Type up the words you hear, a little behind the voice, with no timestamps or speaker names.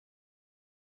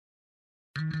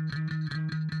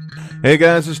Hey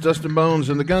guys, it's Dustin Bones,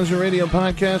 and the Guns N' Radio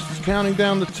podcast is counting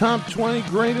down the top 20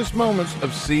 greatest moments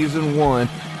of Season 1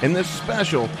 in this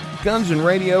special Guns N'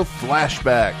 Radio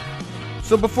flashback.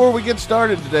 So before we get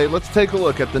started today, let's take a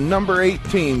look at the number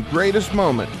 18 greatest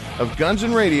moment of Guns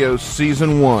N' Radio's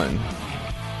Season 1.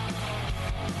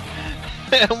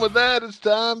 And with that, it's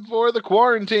time for the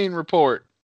Quarantine Report.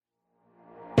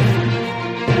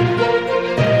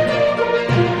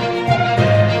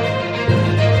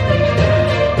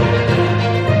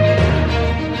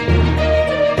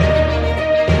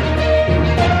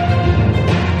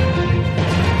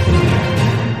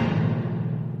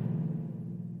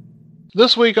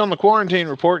 This week on the Quarantine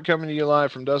Report, coming to you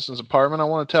live from Dustin's apartment, I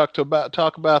want to talk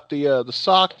about the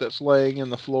sock that's laying in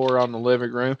the floor on the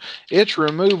living room. Its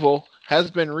removal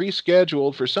has been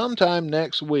rescheduled for sometime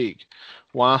next week.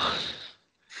 While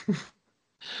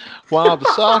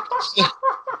the sock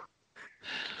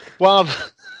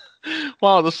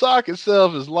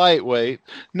itself is lightweight,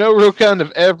 no real kind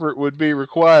of effort would be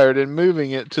required in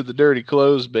moving it to the dirty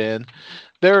clothes bin.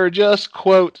 There are just,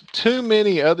 quote, too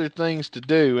many other things to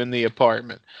do in the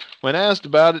apartment. When asked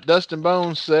about it, Dustin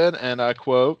Bones said, and I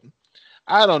quote,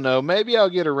 "I don't know, maybe I'll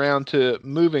get around to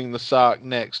moving the sock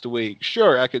next week.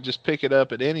 Sure, I could just pick it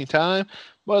up at any time,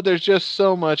 but there's just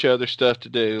so much other stuff to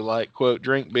do, like, quote,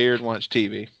 drink beer and watch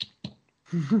TV."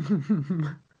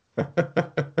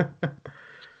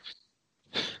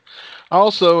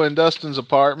 Also, in Dustin's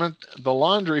apartment, the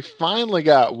laundry finally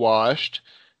got washed.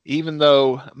 Even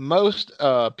though most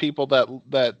people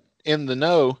that in the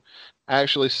know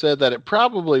actually said that it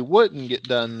probably wouldn't get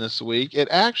done this week, it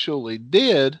actually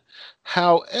did.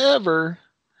 However,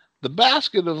 the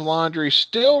basket of laundry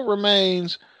still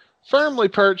remains firmly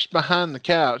perched behind the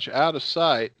couch, out of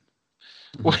sight,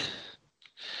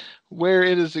 where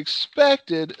it is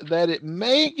expected that it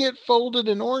may get folded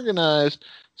and organized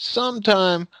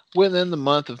sometime within the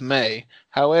month of May.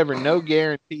 However, no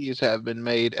guarantees have been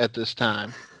made at this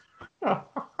time.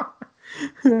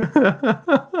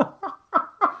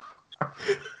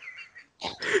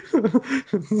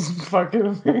 This is fucking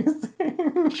amazing.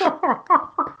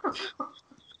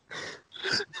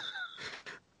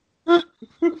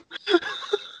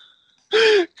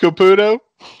 Caputo?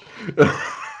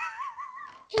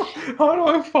 How do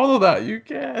I follow that? You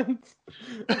can't.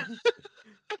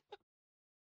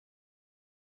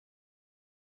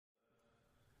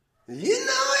 You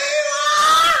know where you are?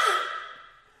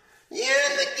 You're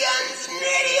in the Guns N'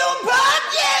 Radio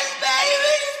podcast,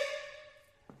 baby.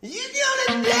 You're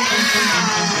gonna die.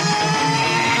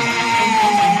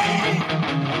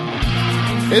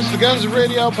 It's the Guns N'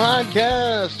 Radio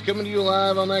podcast, coming to you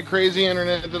live on that crazy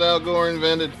internet that Al Gore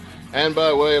invented, and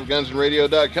by way of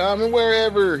gunsnradio.com and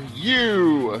wherever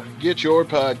you get your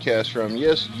podcast from.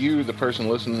 Yes, you, the person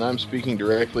listening, I'm speaking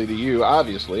directly to you,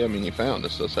 obviously. I mean, you found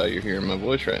us. That's how you're hearing my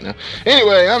voice right now.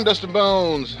 Anyway, I'm Dustin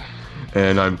Bones.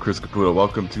 And I'm Chris Caputo.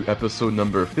 Welcome to episode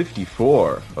number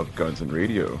 54 of Guns N'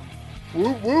 Radio.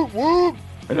 Whoop, whoop, whoop.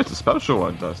 And it's a special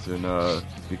one, Dustin,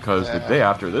 because the day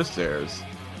after this airs,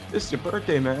 it's your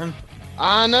birthday, man.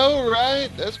 I know, right?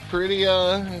 That's pretty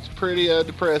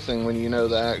depressing when you know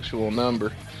the actual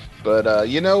number. But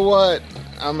you know what?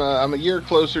 I'm a year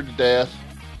closer to death.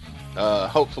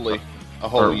 Hopefully, a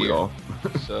whole year. All?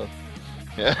 So,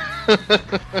 yeah.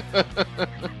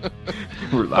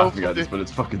 We're laughing at this, but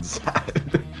it's fucking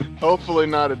sad. Hopefully,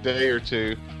 not a day or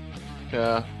two.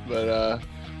 Yeah, but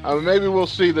maybe we'll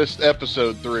see this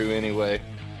episode through anyway.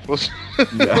 We'll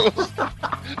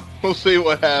see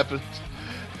what happens.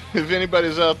 If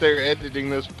anybody's out there editing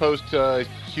this post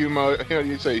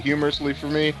humorously for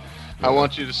me, I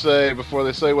want you to say, before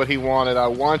they say what he wanted, I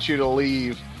want you to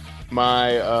leave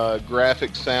my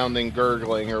graphic sounding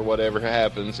gurgling or whatever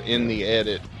happens in the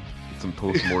edit. Get some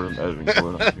post-mortem editing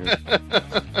going on here.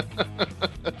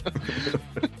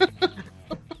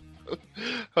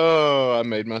 Oh, I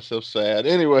made myself sad.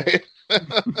 Anyway.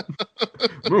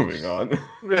 Moving on.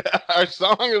 Our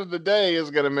song of the day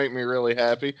is going to make me really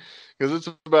happy, because it's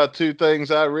about two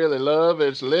things I really love.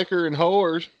 It's liquor and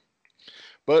whores.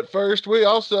 But first, we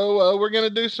also, we're going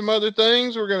to do some other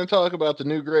things. We're going to talk about the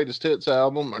new Greatest Hits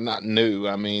album. Or not new,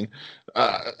 I mean,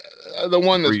 the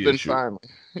one that's been finally,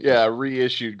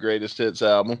 reissued Greatest Hits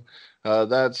album.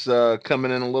 That's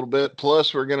coming in a little bit.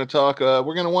 Plus, we're going to talk,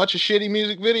 we're going to watch a shitty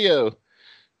music video.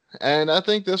 And I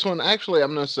think this one, actually,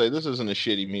 I'm going to say this isn't a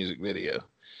shitty music video.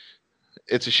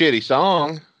 It's a shitty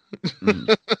song.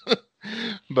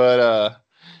 But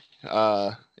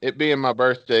it being my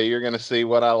birthday, you're going to see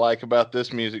what I like about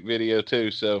this music video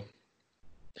too. So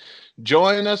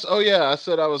join us. Oh yeah, I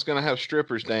said I was going to have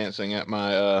strippers dancing at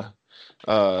my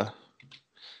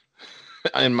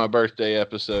in my birthday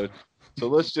episode. So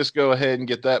let's just go ahead and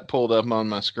get that pulled up on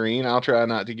my screen. I'll try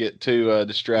not to get too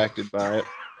distracted by it.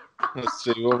 Let's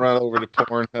see. We'll run over to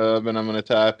Pornhub, and I'm going to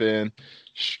type in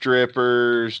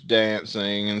strippers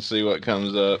dancing and see what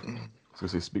comes up. So,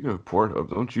 speaking of Pornhub,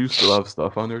 don't you still have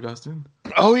stuff on there, Dustin?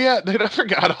 Oh, yeah. Dude, I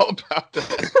forgot all about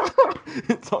that.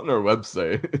 It's on our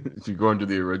website. If you go into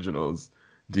the originals,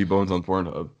 D-Bones on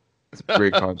Pornhub. It's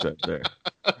great content there.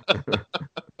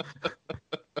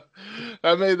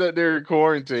 I made that during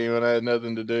quarantine when I had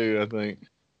nothing to do, I think.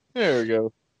 There we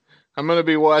go. I'm going to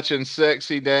be watching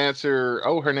Sexy Dancer.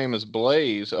 Oh, her name is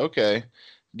Blaze. Okay.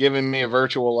 Giving me a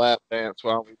virtual lap dance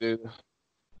while we do this.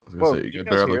 I was going to say, you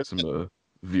better have like some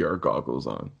VR goggles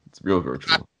on. It's real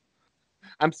virtual.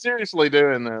 I'm seriously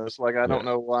doing this. Like, I don't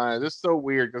know why. This is so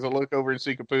weird because I look over and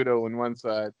see Caputo on one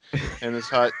side and this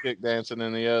hot chick dancing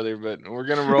in the other, but we're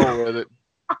going to roll with it.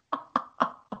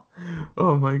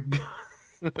 Oh, my God.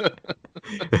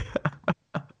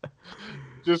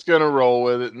 Just gonna roll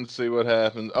with it and see what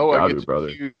happens. Oh, I get brother.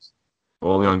 Confused.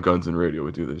 Only on Guns and Radio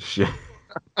we do this shit.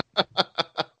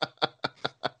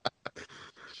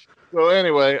 So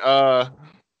anyway,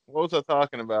 what was I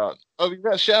talking about? Oh, you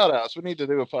got shout outs. We need to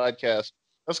do a podcast.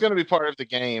 That's gonna be part of the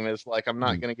game. Is like I'm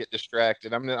not gonna get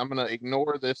distracted. I'm gonna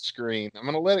ignore this screen. I'm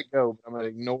gonna let it go, but I'm gonna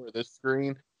ignore this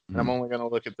screen. And I'm only gonna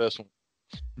look at this one.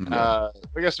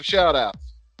 We got some shout outs.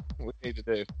 We need to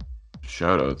do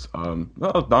shoutouts.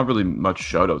 Well, not really much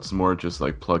shoutouts, more just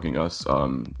like plugging us.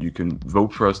 You can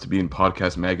vote for us to be in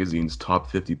Podcast Magazine's top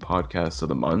 50 podcasts of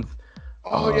the month.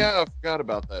 Oh yeah, I forgot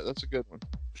about that. That's a good one.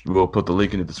 We'll put the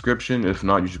link in the description. If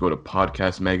not, you should go to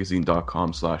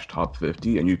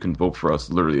podcastmagazine.com/top50 and you can vote for us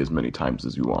literally as many times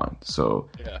as you want. So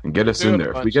and get us in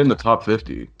there. If we get in the top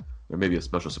 50, there may be a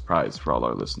special surprise for all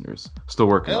our listeners. Still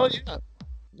working on it.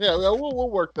 Yeah,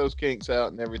 we'll work those kinks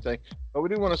out and everything. But we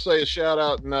do want to say a shout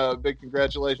out and a big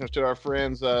congratulations to our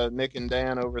friends Nick and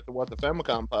Dan over at the What the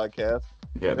Famicom podcast.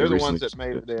 Yeah, they're the ones that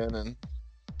made it in and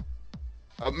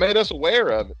made us aware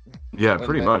of it. Yeah,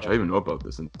 pretty much. I didn't even know about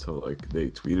this until like they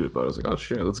tweeted about it. I was like, oh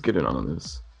shit, let's get in on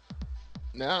this.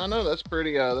 Now I know that's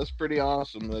pretty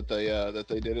awesome that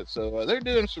they did it. So they're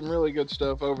doing some really good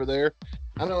stuff over there.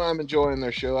 I know I'm enjoying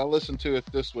their show. I listened to it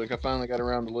this week. I finally got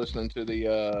around to listening to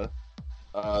the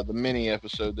mini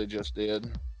episode they just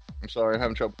did. I'm sorry, I'm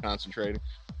having trouble concentrating.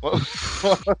 Whatever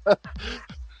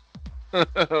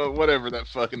that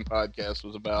fucking podcast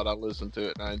was about, I listened to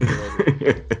it and I enjoyed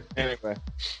it. Anyway.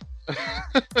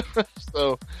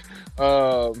 So,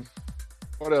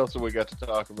 what else have we got to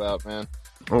talk about, man?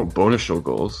 Oh, bonus show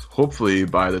goals. Hopefully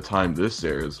by the time this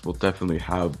airs, we'll definitely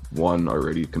have one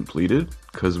already completed.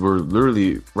 Because we're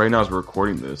literally, right now as we're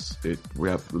recording this, we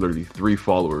have literally 3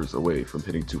 followers away from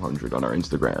hitting 200 on our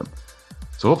Instagram.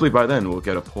 So hopefully by then we'll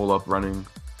get a poll up running.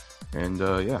 And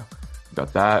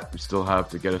got that. We still have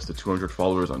to get us to 200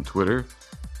 followers on Twitter.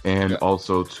 And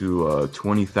also to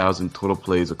 20,000 total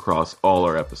plays across all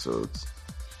our episodes.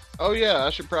 Oh yeah, I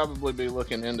should probably be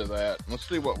looking into that. Let's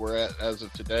see what we're at as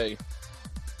of today.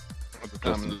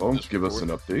 Give us an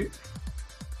update.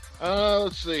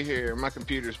 Let's see here. My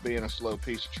computer's being a slow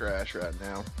piece of trash right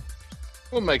now.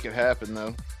 We'll make it happen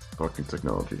though. Fucking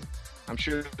technology. I'm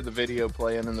sure the video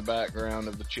playing in the background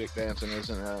of the chick dancing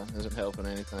isn't helping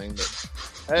anything. But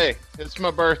hey, it's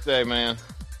my birthday, man.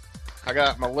 I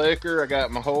got my liquor. I got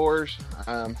my whores.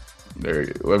 There you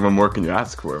go. What more can you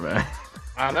ask for, man?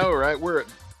 I know, right? We're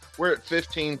at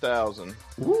 15,000.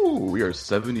 Ooh, we are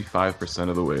 75%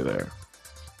 of the way there.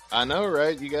 I know,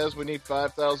 right? You guys, we need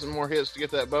 5,000 more hits to get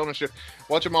that bonus share.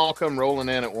 Watch them all come rolling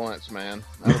in at once, man.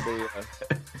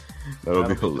 That'll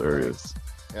be hilarious.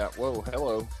 Yeah. Whoa.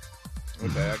 Hello.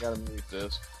 Okay, I gotta mute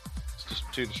this. It's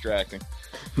just too distracting.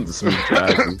 The smooth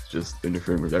jazz is just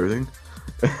interfering with everything.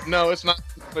 No, it's not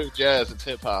smooth jazz. It's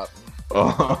hip hop.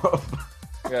 Oh.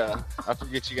 Yeah, I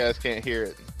forget you guys can't hear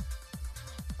it.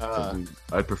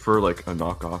 I'd prefer like a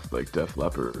knockoff like Def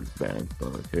Leppard band,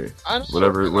 but like, hey, know,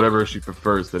 whatever she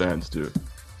prefers to dance to.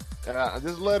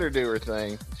 Just let her do her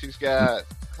thing. She's got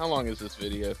how long is this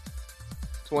video?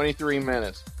 23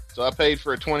 minutes. So I paid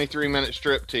for a 23-minute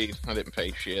striptease. I didn't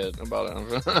pay shit about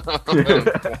it.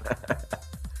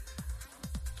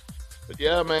 But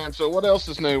yeah, man. So what else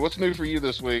is new? What's new for you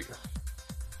this week?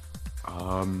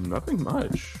 Nothing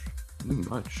much.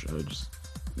 Just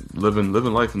living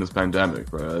life in this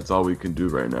pandemic, right? That's all we can do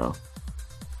right now.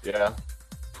 Yeah,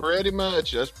 pretty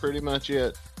much. That's pretty much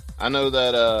it. I know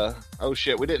that. Oh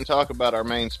shit, we didn't talk about our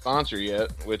main sponsor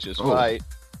yet, which is Fight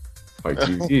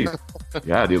TV.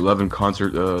 Yeah, the 11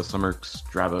 concert summer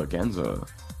extravaganza.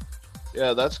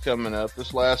 Yeah, that's coming up.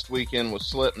 This last weekend was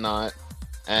Slipknot,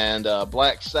 and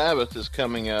Black Sabbath is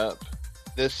coming up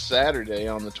this Saturday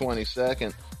on the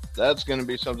 22nd. That's going to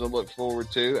be something to look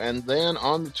forward to. And then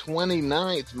on the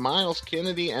 29th, Miles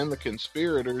Kennedy and the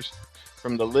Conspirators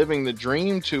from the Living the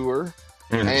Dream tour.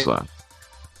 And Slash.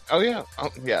 Oh,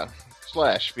 yeah.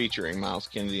 Slash featuring Miles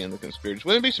Kennedy and the Conspirators.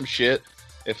 Wouldn't it be some shit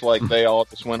if, like, they all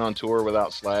just went on tour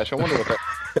without Slash? I wonder what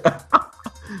that...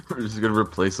 We're just going to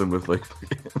replace him with, like...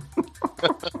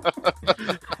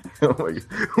 Oh my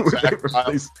God.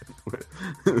 Replace him with...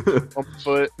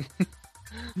 Foot.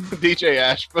 DJ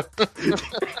Ashba.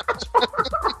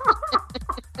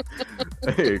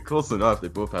 Hey, close enough. They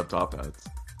both have top hats.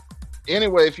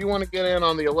 Anyway, if you want to get in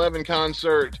on the 11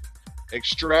 concert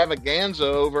extravaganza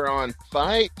over on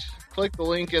Fight, click the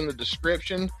link in the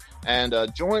description and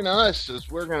join us as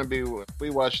we're going to be. We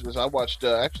watched this. I watched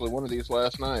actually one of these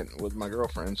last night with my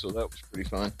girlfriend, so that was pretty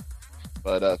fun.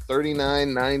 But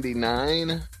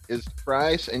 $39.99 is the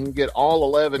price, and you get all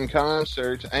 11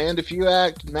 concerts. And if you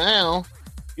act now,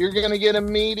 you're going to get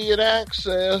immediate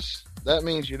access. That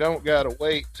means you don't got to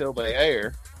wait till they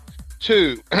air.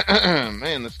 2,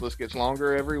 man, this list gets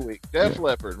longer every week. Def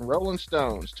Leppard, Rolling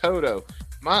Stones, Toto,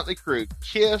 Motley Crue,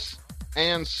 Kiss,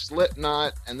 and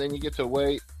Slipknot. And then you get to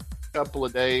wait a couple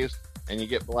of days, and you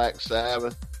get Black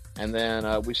Sabbath. And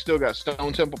then we still got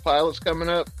Stone Temple Pilots coming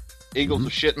up. Eagles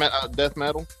of shit death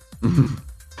metal.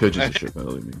 Pigeons of shit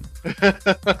metal, you mean?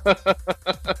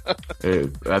 Hey,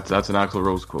 that's an Axl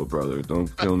Rose quote, brother.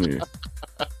 Don't kill me.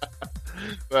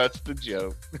 That's the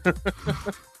joke.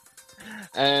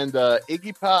 And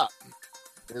Iggy Pop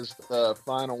is the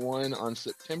final one on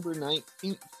September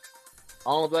 19th.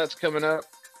 All of that's coming up.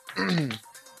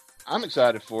 I'm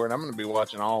excited for it. I'm going to be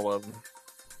watching all of them.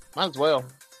 Might as well.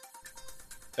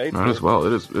 Might as well.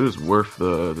 It is worth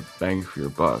the bang for your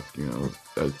buck. You know,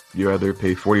 you either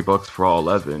pay $40 for all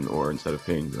 11, or instead of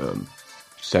paying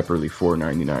separately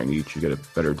 $4.99 each, you get a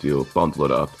better deal. Bundle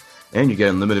it up, and you get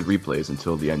unlimited replays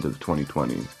until the end of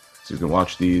 2020. So you can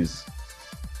watch these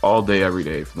all day, every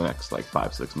day for the next like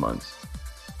 5-6 months.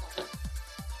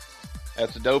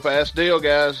 That's a dope ass deal,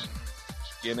 guys.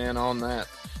 Let's get in on that.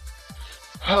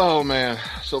 Oh man!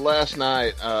 So last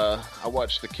night I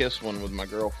watched the Kiss one with my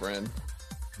girlfriend.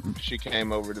 She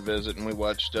came over to visit, and we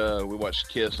watched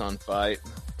Kiss on Fight,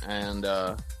 and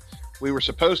we were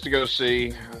supposed to go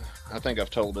see. I think I've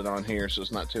told it on here, so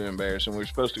it's not too embarrassing. We were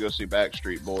supposed to go see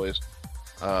Backstreet Boys.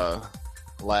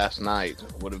 Last night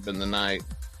would have been the night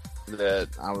that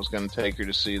I was going to take her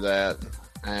to see that,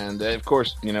 and of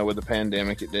course, you know, with the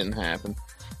pandemic, it didn't happen.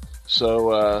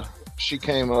 So she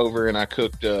came over, and I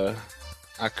cooked dinner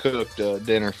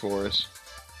for us.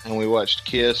 And we watched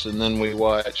Kiss, and then we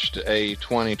watched a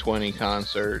 2020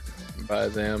 concert by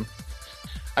them.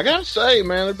 I gotta say,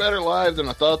 man, they're better live than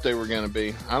I thought they were gonna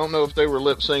be. I don't know if they were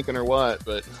lip syncing or what,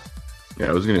 but yeah,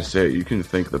 I was gonna say you can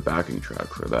thank the backing track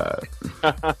for that.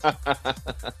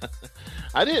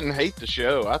 I didn't hate the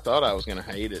show. I thought I was gonna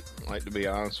hate it. Like, to be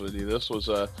honest with you, this was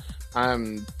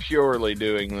I'm purely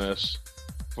doing this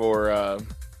for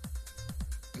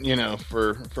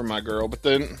for my girl, but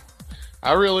then.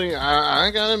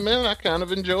 I gotta admit, I kind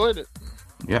of enjoyed it.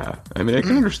 Yeah, I mean, I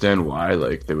can understand why,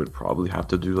 like, they would probably have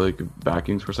to do, like,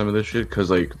 backings for some of this shit, because,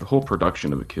 like, the whole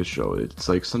production of a Kiss show, it's,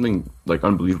 like, something, like,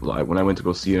 unbelievable. When I went to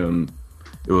go see him,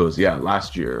 it was,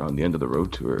 last year on the End of the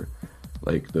Road tour.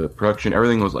 Like, the production,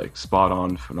 everything was, like, spot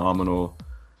on, phenomenal.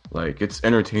 Like, it's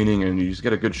entertaining, and you just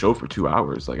get a good show for 2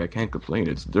 hours. Like, I can't complain.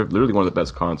 They're literally one of the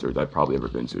best concerts I've probably ever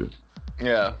been to.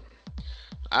 Yeah.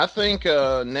 I think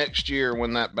next year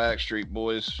when that Backstreet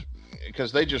Boys,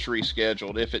 because they just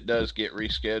rescheduled, if it does get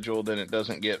rescheduled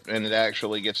and it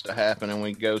actually gets to happen and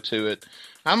we go to it,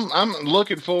 I'm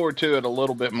looking forward to it a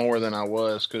little bit more than I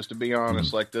was, because to be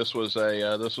honest, like this was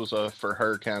a for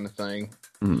her kind of thing,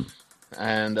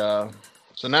 and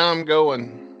so now I'm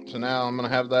going to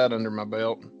have that under my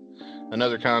belt.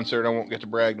 Another concert I won't get to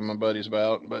brag to my buddies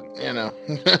about, but you know,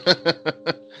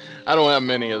 I don't have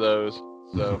many of those,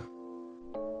 so.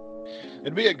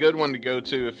 It'd be a good one to go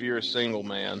to if you're a single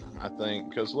man, I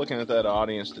think, because looking at that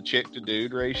audience, the chick to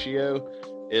dude ratio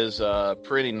is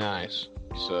pretty nice.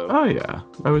 So. Oh yeah,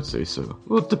 I would say so.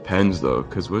 Well, it depends though,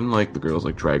 because when like the girls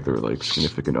like drag their like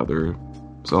significant other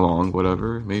along,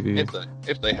 whatever, maybe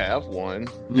if they have one,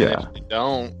 yeah. If they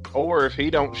don't, or if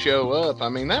he don't show up, I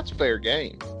mean that's fair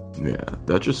game. Yeah,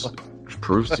 that just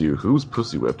proves to you who's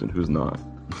pussy whipped and who's not.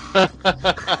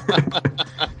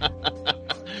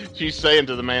 She's saying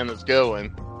to the man that's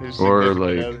going. Or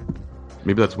like,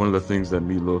 maybe that's one of the things that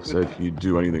Meatloaf said. He'd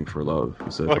do anything for love. He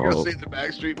said, go see the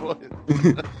Backstreet Boys.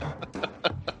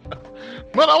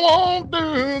 But I won't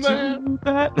do that.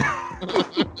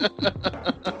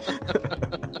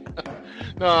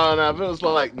 No, if it was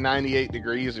like 98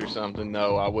 degrees or something,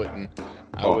 no, I wouldn't.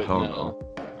 I wouldn't. Hell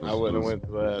no. I wouldn't have went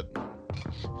to that.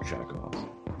 Jack off.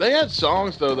 They had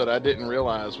songs though that I didn't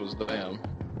realize was them.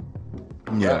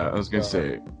 Yeah, I was gonna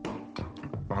say,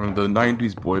 the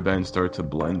 '90s boy bands started to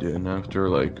blend in after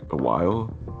like a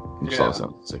while. You just all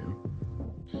sound the same.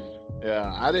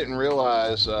 Yeah, I didn't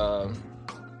realize. I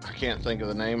can't think of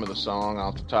the name of the song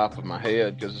off the top of my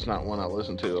head because it's not one I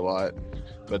listen to a lot.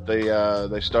 But they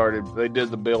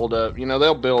did the build up. You know,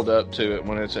 they'll build up to it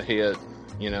when it's a hit.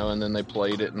 You know, and then they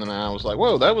played it, and then I was like,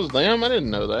 "Whoa, that was them! I didn't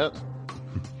know that."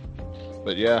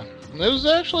 But yeah, it was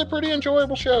actually a pretty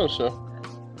enjoyable show. So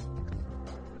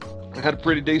I had a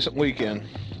pretty decent weekend.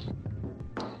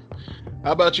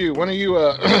 How about you? When are you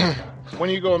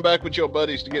going back with your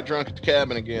buddies to get drunk at the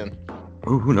cabin again?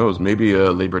 Oh, who knows? Maybe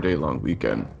a Labor Day long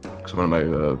weekend. Because one of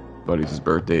my buddies'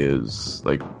 birthday is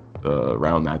like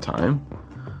around that time.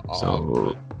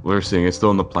 So we're seeing it's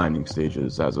still in the planning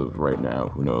stages as of right now.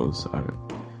 Who knows? I have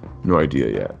no idea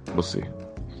yet. We'll see.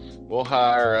 We'll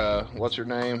hire what's her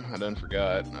name? I done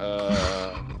forgot.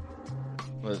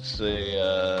 Let's see.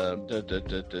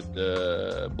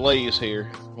 Blaze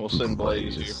here. We'll send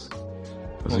Blaze here.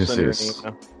 I was gonna say,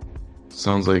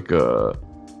 sounds like a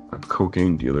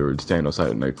cocaine dealer would stand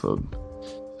outside a nightclub.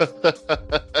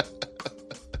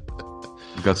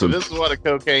 Got some. This is what a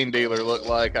cocaine dealer looked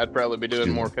like. I'd probably be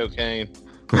doing more cocaine.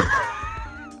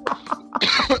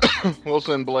 We'll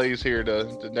send Blaze here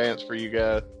to dance for you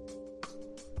guys.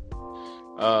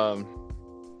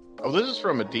 Oh, this is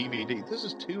from a DVD. This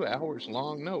is 2 hours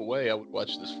long. No way I would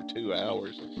watch this for 2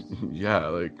 hours. Yeah,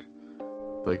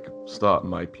 like stop.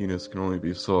 My penis can only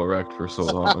be so erect for so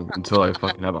long until I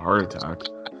fucking have a heart attack.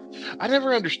 I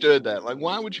never understood that. Like,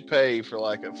 why would you pay for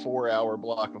like a 4-hour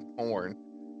block of porn?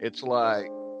 It's like,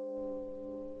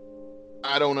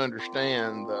 I don't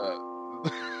understand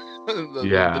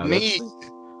the need.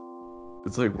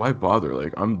 It's like, why bother?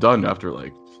 Like, I'm done after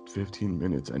like 15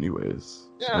 minutes anyways.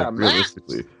 Yeah, like,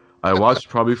 realistically. I watched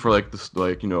probably for like this,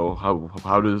 like, you know,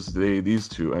 how does these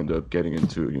two end up getting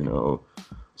into, you know,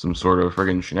 some sort of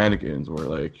friggin' shenanigans where,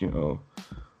 like, you know,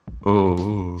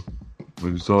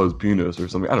 when you saw his penis or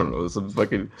something. I don't know. Some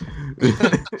fucking.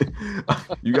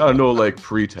 You gotta know, like,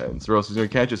 pretense, or else you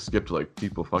can't just skip to like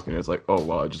people fucking. It's like, oh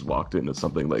wow, I just walked into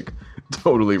something like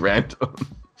totally random.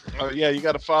 Yeah, you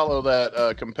got to follow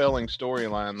that compelling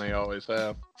storyline they always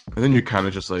have. And then you kind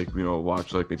of just like, you know,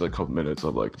 watch like maybe like a couple minutes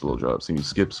of like the blowjobs, and you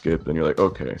skip, and you're like,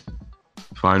 okay,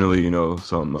 finally, you know,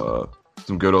 some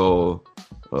good old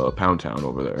Pound Town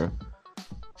over there.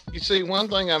 You see, one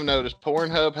thing I've noticed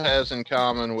Pornhub has in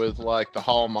common with like the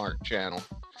Hallmark Channel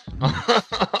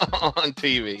on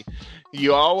TV.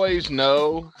 You always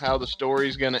know how the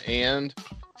story's going to end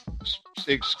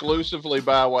exclusively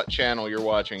by what channel you're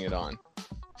watching it on.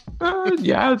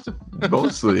 Yeah, it's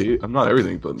mostly. I'm not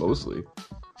everything, but mostly.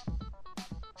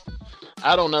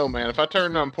 I don't know, man. If I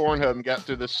turned on Pornhub and got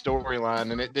through this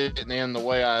storyline and it didn't end the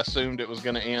way I assumed it was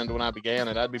going to end when I began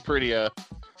it, I'd be pretty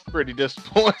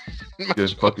disappointed. You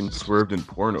guys fucking swerved in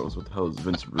pornos. What the hell is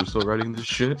Vince Russo writing this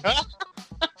shit?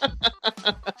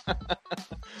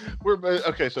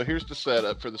 Okay, so here's the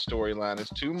setup for the storyline. It's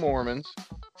two Mormons.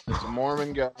 It's a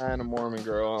Mormon guy and a Mormon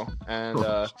girl, and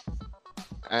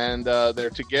they're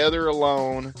together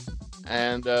alone,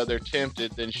 and they're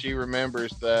tempted. Then she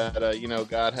remembers that you know,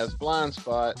 God has a blind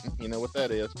spot. You know what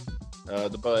that is?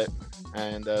 The butt,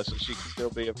 and so she can still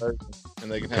be a virgin,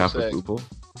 and they can have Catholic sex. loophole?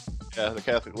 Yeah, the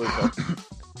Catholic loophole.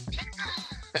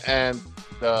 And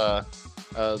the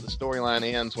storyline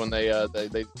ends when they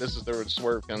this is where the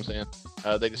swerve comes in.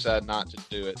 They decide not to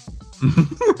do it.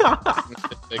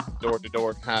 They go door to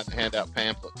door and hand out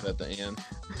pamphlets at the end.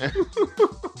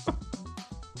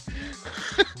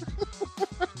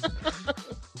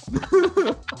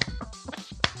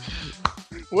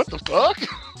 What the fuck?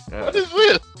 Yeah. What is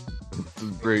this?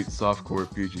 Some great softcore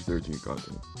PG-13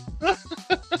 content.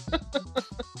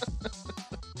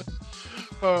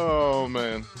 Oh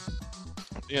man.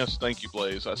 Yes, thank you,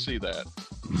 Blaze. I see that.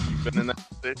 You've been in that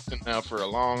position now for a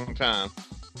long time.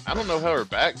 I don't know how her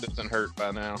back doesn't hurt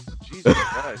by now. Jesus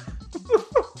Christ.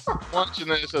 Watching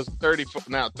this as a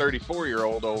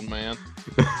 34-year-old old man.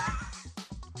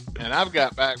 And I've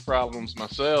got back problems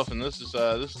myself, and this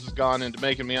has gone into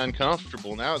making me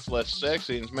uncomfortable. Now it's less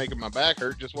sexy and it's making my back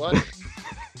hurt just watching.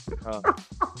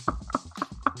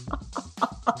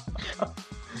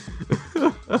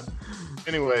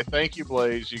 Anyway, thank you,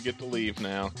 Blaze. You get to leave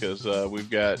now because we've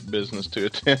got business to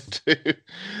attend to.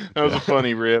 That was a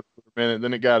funny rip for a minute.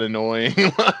 Then it got annoying.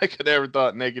 Like I never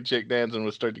thought naked chick dancing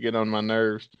would start to get on my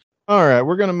nerves. All right,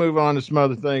 we're going to move on to some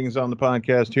other things on the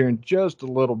podcast here in just a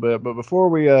little bit. But before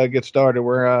we get started,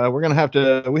 we're going to have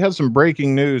to. We had some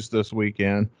breaking news this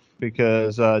weekend.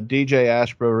 because DJ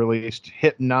Ashbro released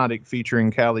Hypnotic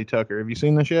featuring Callie Tucker. Have you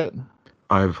seen this yet?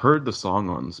 I've heard the song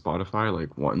on Spotify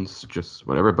like once, just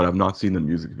whatever, but I've not seen the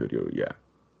music video yet.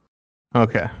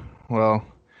 Okay. Well,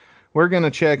 we're going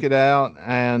to check it out.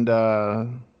 And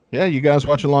yeah, you guys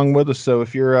watch along with us. So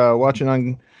if you're watching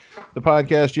on the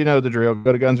podcast, you know the drill.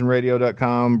 Go to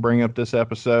gunsandradio.com, bring up this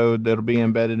episode that'll be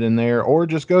embedded in there, or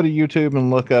just go to YouTube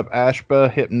and look up Ashba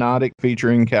Hypnotic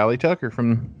featuring Callie Tucker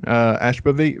from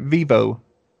Ashba Vivo.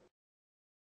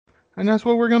 And that's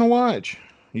what we're going to watch.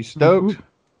 You stoked?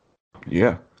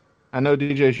 Yeah. I know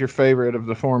DJ's your favorite of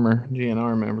the former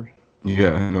GNR members.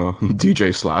 Yeah, I know.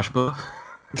 DJ Slashba.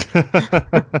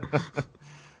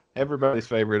 Everybody's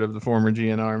favorite of the former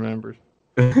GNR members.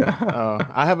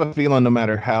 I have a feeling no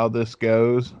matter how this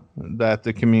goes, that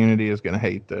the community is going to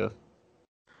hate this.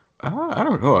 I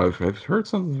don't know. I've heard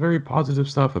some very positive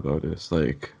stuff about this.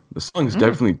 Like, the song is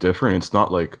definitely different. It's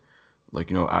not like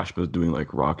Ashba's doing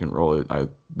like rock and roll. I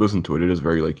listened to it. It is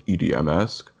very like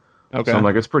EDM-esque. Okay. So I'm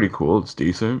like, it's pretty cool. It's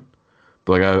decent.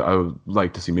 But like, I would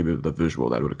like to see maybe the visual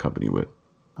that would accompany with.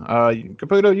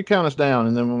 Caputo, you count us down,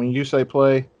 and then when you say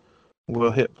play,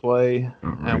 we'll hit play,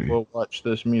 Alrighty. and we'll watch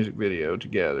this music video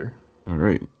together. All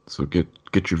right. So get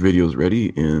your videos ready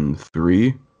in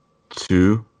 3,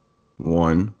 2,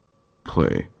 1,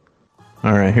 play.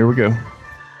 All right, here we go.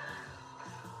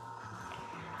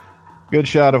 Good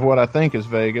shot of what I think is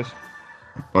Vegas.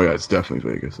 Oh yeah, it's definitely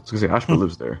Vegas. I was gonna say Ashba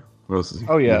lives there. What else is he?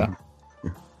 Oh, yeah.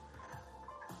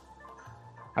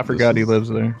 I forgot he lives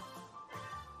there.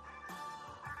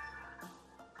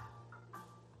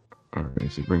 All right,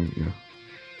 so bring yeah.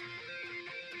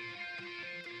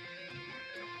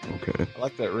 Okay, I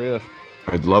like that riff.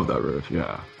 I'd love that riff.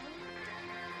 Yeah.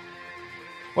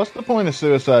 What's the point of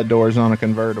suicide doors on a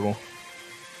convertible?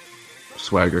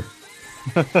 Swagger.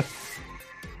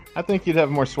 I think you'd have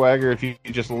more swagger if you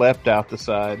just leapt out the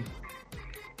side.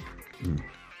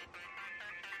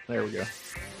 There we go.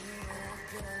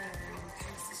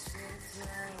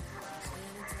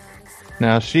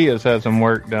 Now she has had some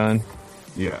work done.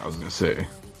 Yeah, I was gonna say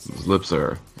his lips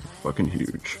are fucking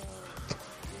huge.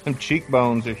 Them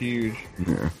cheekbones are huge.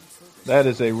 Yeah. That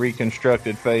is a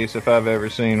reconstructed face if I've ever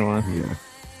seen one. Yeah.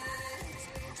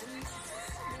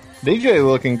 DJ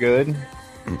looking good.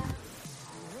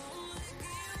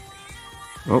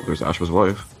 Oh, there's Ashba's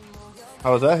wife.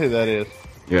 Oh, is that who that is?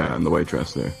 Yeah, in the white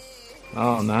dress there.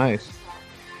 Oh, nice.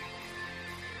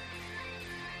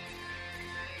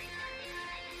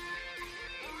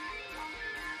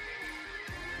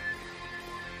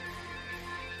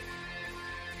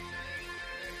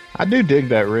 I do dig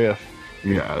that riff.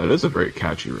 Yeah, that is a very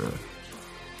catchy riff.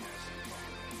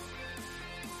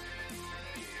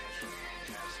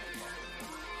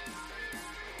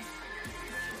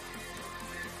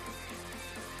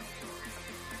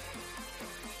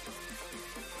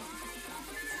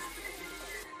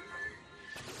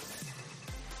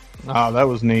 Oh, that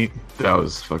was neat. That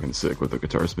was fucking sick with the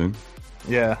guitar spin.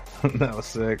 Yeah, that was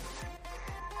sick.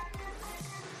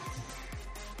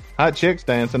 Hot chicks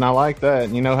dancing, I like that.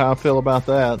 You know how I feel about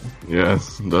that.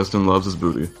 Yes, Dustin loves his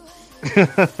booty.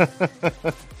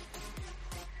 I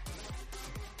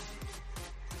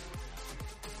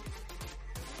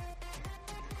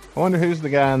wonder who's the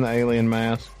guy in the alien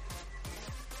mask.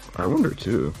 I wonder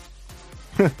too.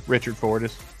 Richard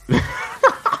Fortus.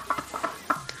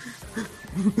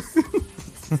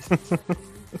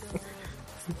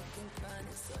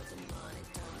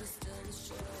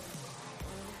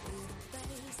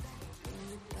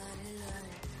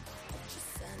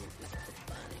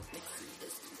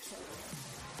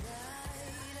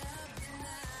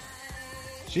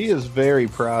 She is very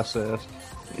processed.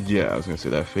 Yeah, I was gonna say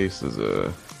that face is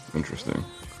interesting.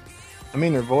 I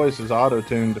mean, her voice is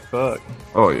auto-tuned to fuck.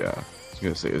 Oh yeah, I was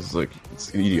gonna say it's like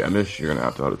it's EDM-ish. You're gonna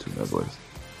have to auto-tune that voice.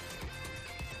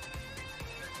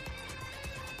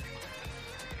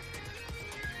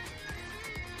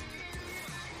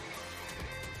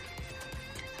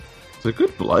 It's a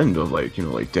good blend of like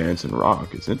like dance and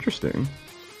rock. It's interesting.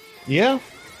 Yeah.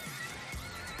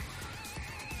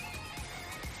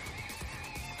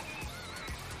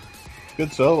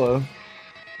 Good solo.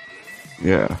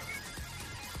 Yeah.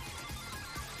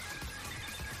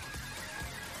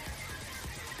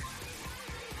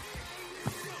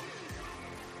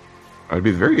 I'd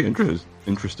be very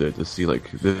interested to see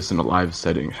like this in a live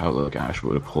setting, how like Ash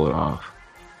would pull it off.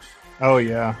 Oh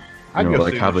yeah, I'd You know, go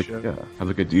like see have this like shit. have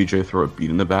like a DJ throw a beat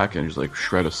in the back and just like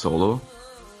shred a solo.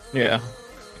 Yeah.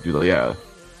 Do like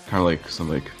kind of like some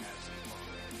like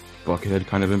Buckethead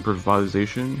kind of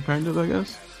improvisation, kind of I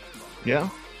guess. Yeah.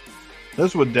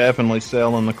 This would definitely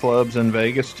sell in the clubs in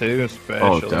Vegas too, especially.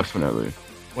 Oh, definitely.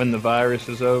 when the virus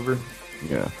is over.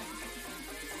 Yeah.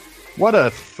 What a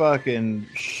fucking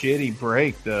shitty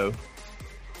break, though.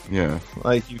 Yeah.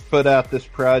 Like, you put out this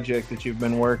project that you've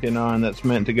been working on that's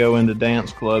meant to go into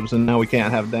dance clubs, and now we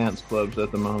can't have dance clubs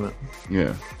at the moment.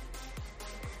 Yeah.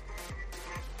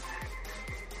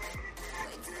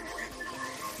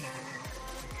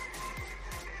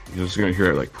 You're just gonna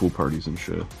hear it like pool parties and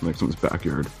shit, like someone's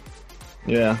backyard.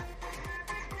 Yeah.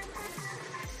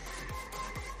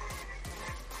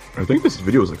 I think this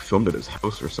video was like filmed at his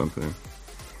house or something.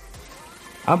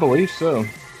 I believe so.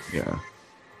 Yeah.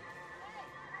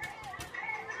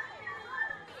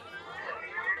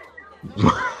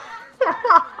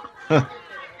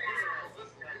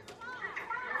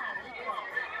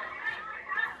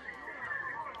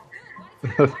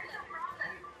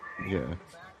 Yeah.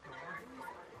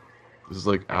 This is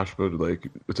like Ashford, like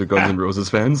to Guns N' Roses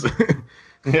fans.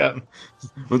 Yeah.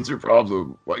 What's your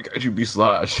problem? Why can't you be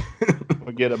Slash?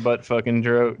 We get a butt fucking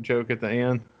joke at the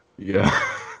end. Yeah.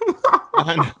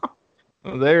 I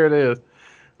know. There it is.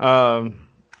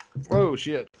 Whoa,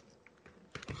 shit.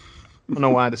 I don't know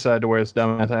why I decided to wear this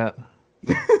dumbass hat.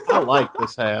 I like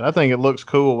this hat. I think it looks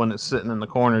cool when it's sitting in the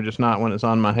corner, just not when it's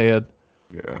on my head.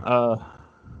 Yeah.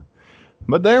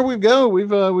 But there we go.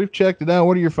 We've checked it out.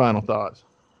 What are your final thoughts?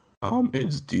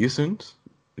 It's decent.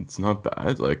 It's not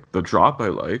bad. Like the drop I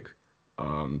like.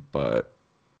 But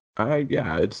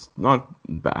it's not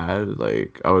bad.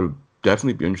 Like I would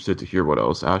definitely be interested to hear what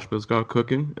else Ashba's got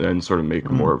cooking and then sort of make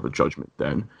more of a judgment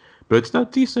then. But it's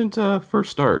not decent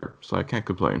first start, so I can't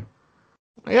complain.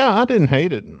 Yeah, I didn't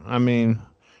hate it. I mean,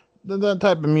 that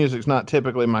type of music's not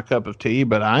typically my cup of tea,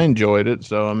 but I enjoyed it.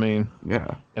 So, I mean,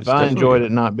 Yeah. if I enjoyed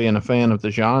it not being a fan of the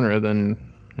genre, then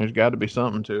there's got to be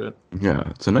something to it. Yeah,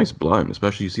 it's a nice blend,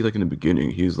 especially you see like in the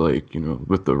beginning, he's like,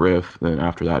 with the riff, then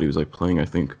after that he was like playing, I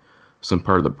think, some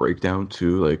part of the breakdown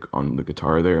too, like on the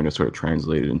guitar there, and it sort of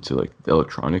translated into like the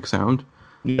electronic sound,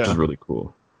 which Yeah. is really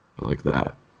cool. I like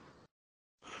that.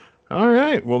 All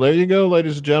right. Well, there you go,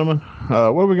 ladies and gentlemen. What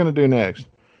are we going to do next?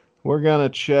 We're going to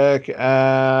check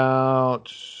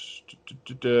out...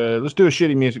 Let's do a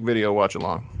shitty music video watch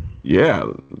along. Yeah,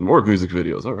 more music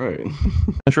videos. All right.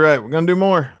 That's right. We're going to do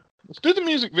more. Let's do the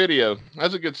music video.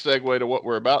 That's a good segue to what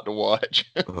we're about to watch.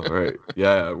 All right.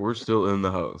 Yeah, we're still in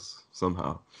the house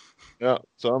somehow. Yeah,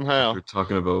 somehow. We're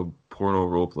talking about porno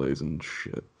role plays and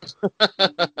shit.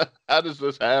 How does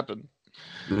this happen?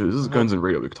 Dude, this is Guns N'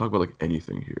 Radio. We can talk about like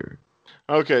anything here.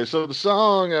 Okay, so the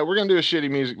song, we're going to do a shitty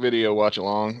music video watch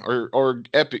along, or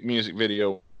epic music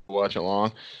video watch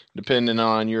along, depending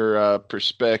on your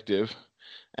perspective.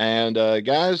 And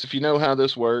guys, if you know how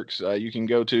this works, you can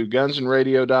go to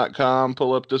gunsnradio.com,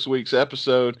 pull up this week's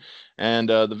episode, and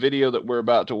the video that we're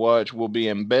about to watch will be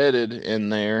embedded in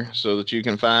there so that you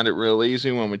can find it real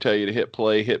easy when we tell you to hit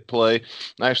play.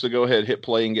 Actually, go ahead, hit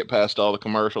play and get past all the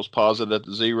commercials, pause it at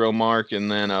the 0 mark, and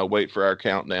then wait for our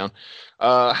countdown.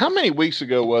 How many weeks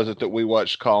ago was it that we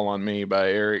watched Call on Me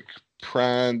by Eric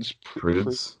Prydz?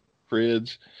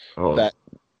 Prydz. Oh, That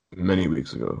many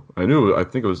weeks ago. I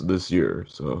think it was this year,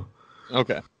 so.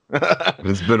 Okay. But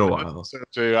it's been a while.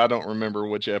 Too. I don't remember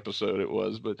which episode it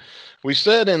was, but we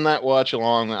said in that watch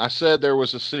along, I said there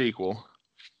was a sequel.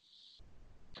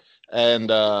 And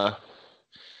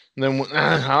then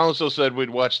I also said we'd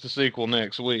watch the sequel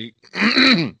next week.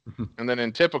 And then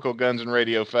in typical Guns N'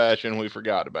 Radio fashion, we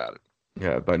forgot about it.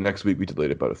 Yeah, by next week we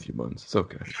delayed it about a few months. It's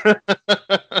okay.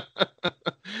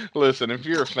 Listen, if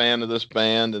you're a fan of this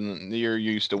band and you're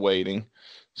used to waiting,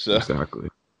 so Exactly.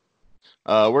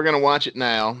 we're gonna watch it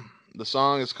now. The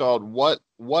song is called "What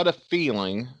a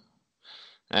Feeling,"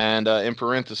 and in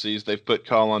parentheses they've put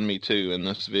 "Call on Me Too" in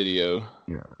this video.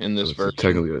 Yeah. In this So it's version,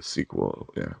 technically a sequel.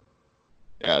 Yeah.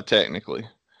 yeah, technically.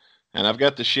 And I've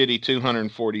got the shitty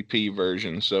 240p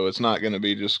version, so it's not going to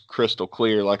be just crystal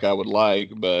clear like I would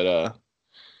like. But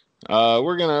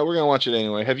we're gonna watch it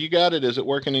anyway. Have you got it? Is it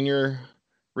working in your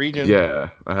region? Yeah,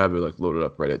 I have it like loaded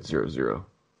up right at 00.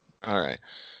 All right.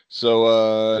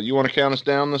 So you want to count us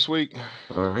down this week?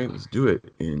 All right, let's do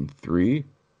it in 3,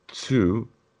 2,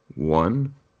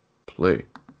 1, play.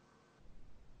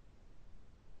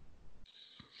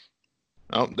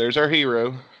 Oh, there's our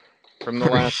hero from the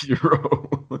last.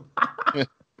 Hero.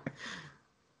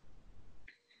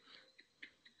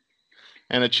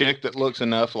 And a chick that looks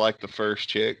enough like the first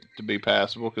chick to be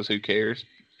passable, because who cares?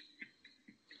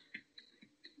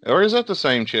 Or is that the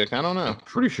same chick? I don't know.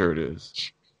 Pretty sure it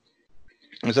is.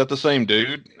 Is that the same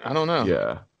dude? I don't know.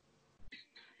 Yeah.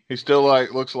 He still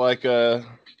looks like the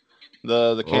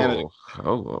candidate. Oh,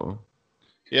 hello.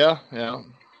 Yeah.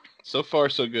 So far,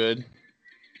 so good.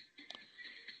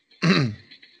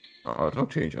 Oh,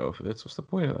 don't change outfits. What's the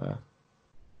point of that?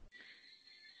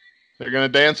 They're gonna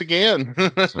dance again.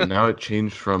 So now it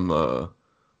changed from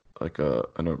like an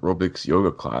aerobics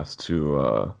yoga class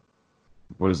to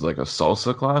what is it, like a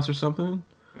salsa class or something?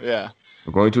 Yeah.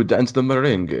 We're going to dance the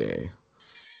merengue.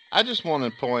 I just want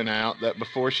to point out that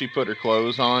before she put her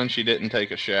clothes on, she didn't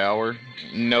take a shower.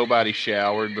 Nobody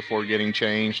showered before getting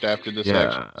changed after this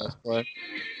exercise class.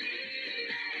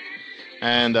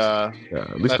 And Yeah,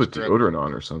 at least put deodorant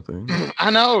on or something.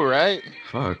 I know, right?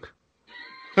 Fuck.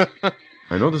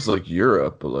 I know this is like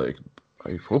Europe, but like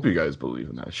I hope you guys believe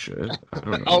in that shit. I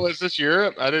don't know. Oh, is this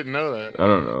Europe? I didn't know that. I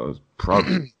don't know.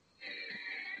 Probably.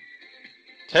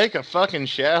 Take a fucking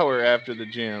shower after the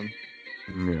gym.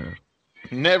 Yeah.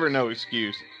 Never no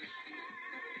excuse.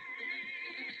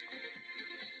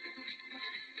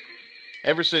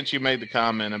 Ever since you made the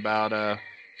comment about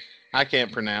I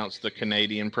can't pronounce the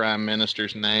Canadian Prime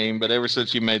Minister's name, but ever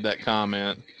since you made that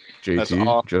comment,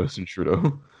 JT, Justin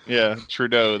Trudeau. Yeah,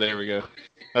 Trudeau, there we go.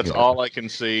 That's all I can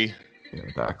see. Yeah,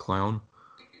 that clown.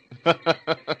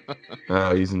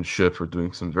 He's in shit for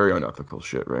doing some very unethical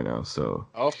shit right now, so.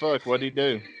 Oh, fuck, what'd he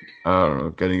do? I don't know,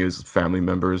 getting his family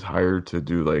members hired to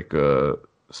do, like,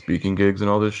 speaking gigs and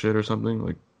all this shit or something,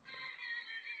 like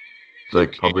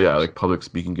public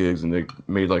speaking gigs, and they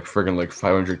made, like, friggin' like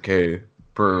 $500K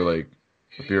per, like,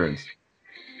 appearance.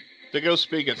 To go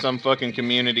speak at some fucking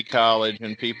community college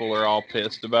and people are all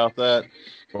pissed about that.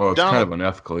 Well, it's kind of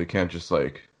unethical. You can't just,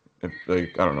 like, I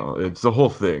don't know. It's the whole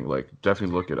thing. Like,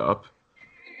 definitely look it up.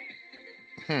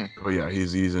 But yeah,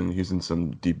 he's in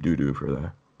some deep doo-doo for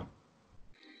that.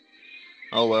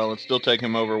 Oh, well, let's still take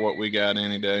him over what we got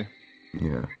any day.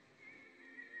 Yeah.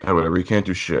 Whatever. He can't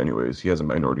do shit anyways. He has a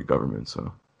minority government,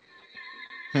 so.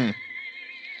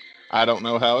 I don't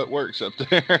know how it works up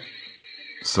there.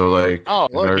 So, like... Oh,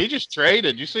 look, he just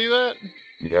traded. You see that?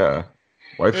 Yeah.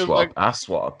 Wife swap. Ass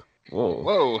swap. Whoa.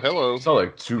 Whoa, hello. It's not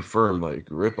like too firm, like,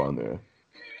 rip on there.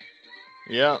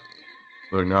 Yeah.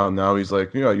 Look, now he's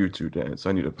like, yeah, you two dance.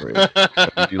 I need a break.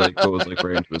 He, like, goes, like,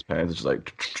 right into his pants. It's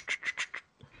like...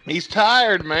 He's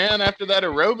tired, man, after that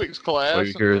aerobics class. All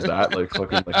you hear is that, like,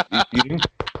 fucking, like, eating.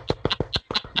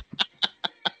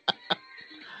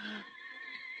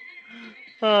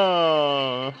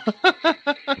 Oh.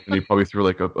 And he probably threw,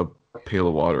 like, a pail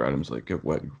of water at him. He's like, get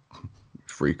wet, you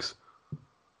freaks.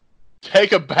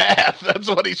 Take a bath. That's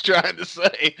what he's trying to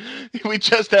say. We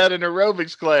just had an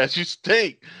aerobics class. You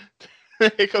stink.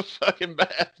 Take a fucking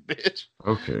bath, bitch.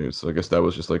 Okay, so I guess that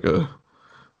was just like a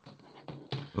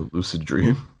lucid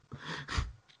dream.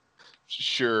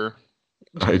 Sure.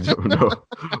 I don't know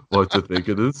what to think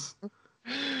of this.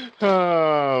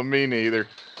 Oh, me neither.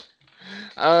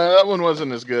 That one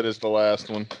wasn't as good as the last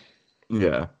one.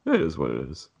 Yeah, it is what it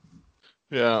is.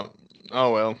 Yeah.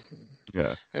 Oh, well.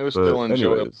 Yeah. It was still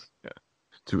enjoyable. Anyways, yeah.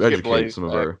 To educate some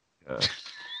of our... Yeah.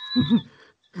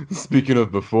 Speaking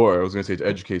of before, I was going to say to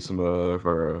educate some of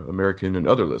our American and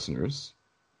other listeners.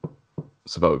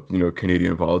 It's about,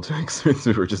 Canadian politics, since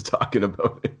we were just talking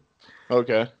about it.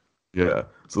 Okay. Yeah.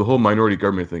 So the whole minority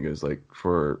government thing is, like,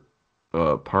 for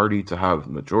a party to have a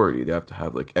majority, they have to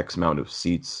have, like, X amount of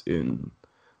seats in,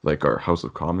 like, our House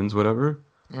of Commons, whatever.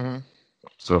 Mm-hmm.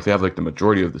 So if they have, like, the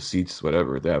majority of the seats,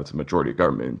 whatever, they have a majority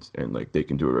government, and, like, they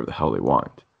can do whatever the hell they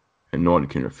want. And no one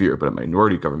can interfere. But a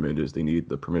minority government is they need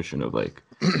the permission of, like,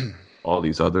 all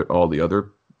the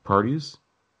other parties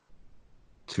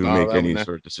to make any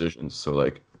sort of decisions. So,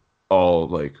 like,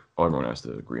 everyone has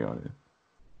to agree on it.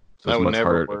 So that it's would much never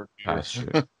harder work. to pass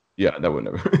shit. Yeah, that would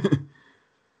never.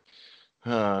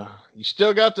 You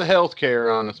still got the health care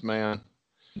on us, man.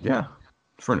 Yeah,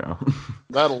 for now.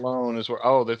 That alone is where...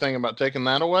 Oh, they're thinking about taking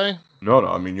that away? No,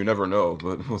 I mean, you never know,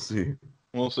 but we'll see.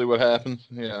 We'll see what happens.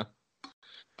 Yeah.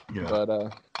 Yeah. But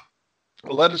well,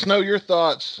 let us know your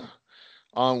thoughts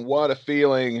on What a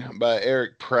Feeling by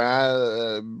Eric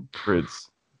Prydz.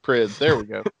 There we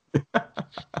go.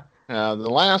 The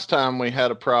last time we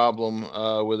had a problem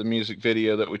with a music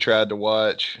video that we tried to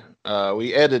watch,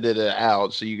 we edited it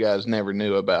out so you guys never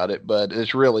knew about it, but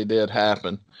it really did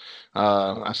happen.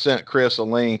 I sent Chris a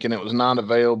link and it was not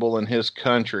available in his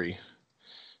country,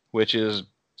 which is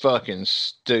fucking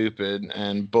stupid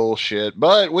and bullshit.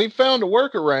 But we found a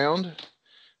workaround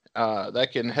that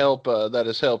can help, that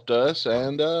has helped us,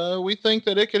 and we think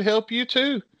that it could help you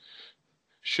too.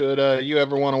 Should you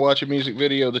ever want to watch a music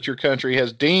video that your country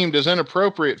has deemed as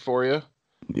inappropriate for you?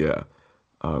 Yeah.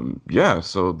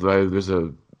 So there's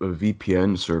a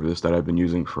VPN service that I've been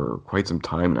using for quite some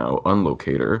time now,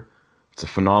 Unlocator. It's a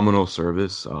phenomenal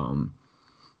service.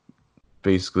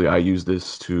 Basically, I use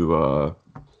this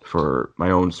for my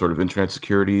own sort of internet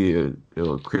security.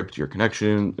 It'll encrypt your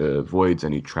connection, avoids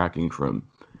any tracking from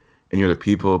any other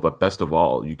people. But best of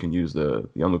all, you can use the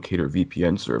Unlocator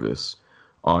VPN service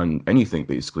on anything,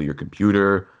 basically your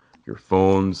computer, your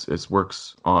phones. It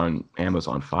works on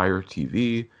Amazon Fire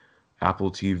TV,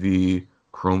 Apple TV,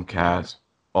 Chromecast,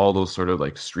 all those sort of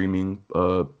like streaming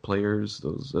players,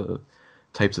 those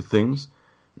types of things.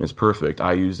 And it's perfect.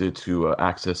 I use it to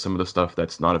access some of the stuff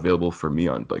that's not available for me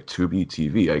on like Tubi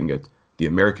TV. I can get the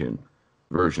American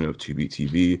version of Tubi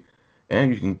TV,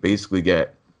 and you can basically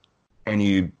get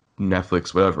any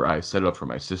Netflix, whatever. I set it up for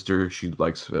my sister. She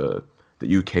likes the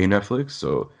UK Netflix,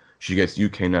 so she gets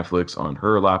UK Netflix on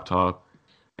her laptop,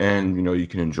 and you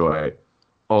can enjoy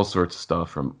all sorts of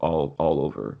stuff from all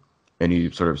over. Any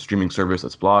sort of streaming service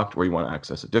that's blocked, or you want to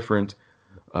access a different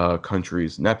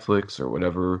country's Netflix or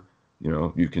whatever,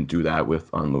 you can do that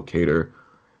with Unlocator.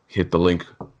 Hit the link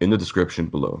in the description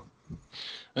below.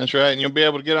 That's right, and you'll be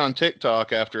able to get on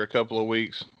TikTok after a couple of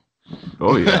weeks.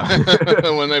 Oh yeah.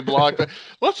 When they block that.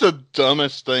 What's the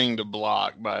dumbest thing to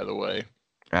block, by the way?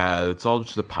 It's all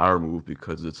just a power move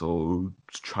because it's all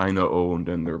China owned,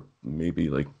 and they're maybe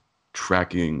like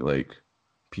tracking like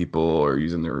people or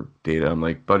using their data. I'm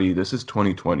like, buddy, this is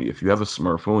 2020. If you have a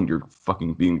smartphone, you're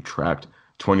fucking being tracked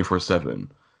 24/7.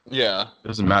 Yeah. It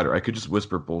doesn't matter. I could just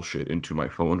whisper bullshit into my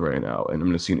phone right now, and I'm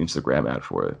gonna see an Instagram ad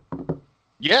for it.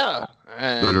 Yeah.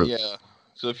 And Literally. yeah.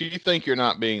 So if you think you're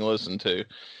not being listened to,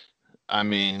 I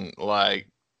mean, like,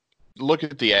 look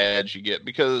at the ads you get.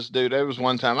 Because, dude, there was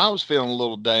one time I was feeling a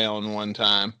little down one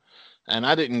time, and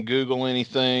I didn't Google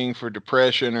anything for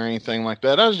depression or anything like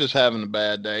that. I was just having a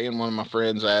bad day, and one of my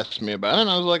friends asked me about it, and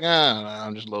I was like,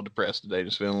 I'm just a little depressed today,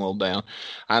 just feeling a little down.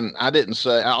 I didn't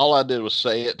say, all I did was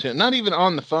say it to him, not even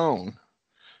on the phone.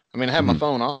 I mean, I had my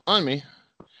phone on me,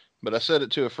 but I said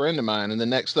it to a friend of mine, and the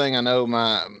next thing I know,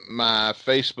 my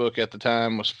Facebook at the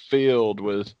time was filled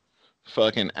with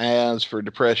fucking ads for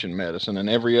depression medicine, and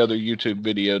every other YouTube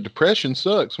video, depression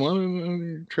sucks. Why don't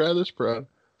you try this product?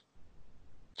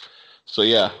 So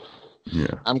yeah,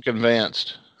 I'm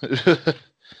convinced that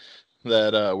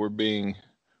we're being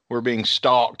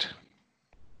stalked.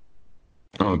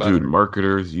 Oh, dude,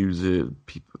 marketers use it.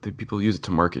 People use it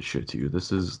to market shit to you.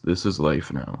 This is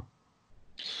life now.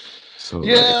 So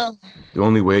yeah, the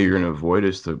only way you're gonna avoid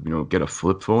is to get a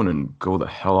flip phone and go the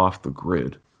hell off the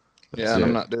grid. That's and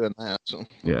I'm not doing that. So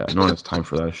yeah, no one has time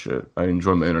for that shit. I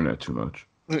enjoy my internet too much.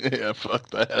 Yeah, fuck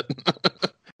that.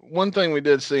 One thing we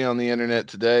did see on the internet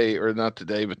today, or not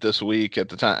today, but this week at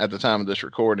the time of this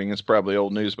recording, it's probably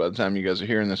old news by the time you guys are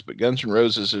hearing this, but Guns N'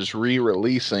 Roses is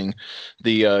re-releasing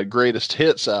the Greatest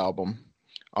Hits album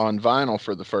on vinyl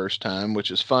for the first time,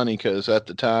 which is funny because at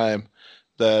the time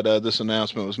that this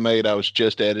announcement was made, I was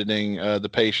just editing the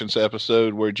Patience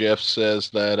episode where Jeff says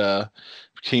that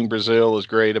Team Brazil is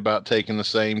great about taking the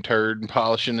same turd and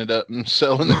polishing it up and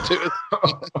selling it to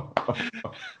us.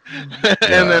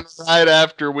 And then right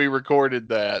after we recorded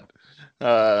that,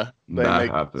 that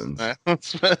happens.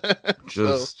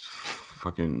 Just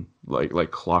fucking like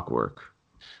clockwork.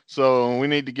 So we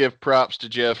need to give props to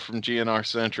Jeff from GNR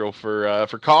Central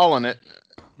for calling it,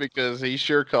 because he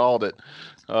sure called it.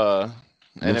 And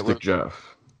Mystic it was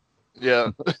Jeff.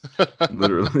 Yeah.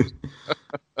 Literally.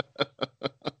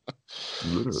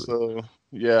 So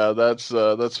yeah, that's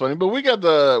funny. But we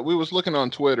was looking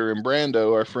on Twitter, and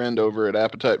Brando, our friend over at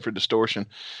Appetite for Distortion,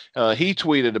 he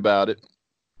tweeted about it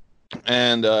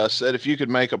and said if you could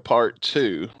make a part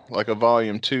 2, like a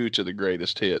volume 2 to the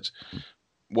Greatest Hits,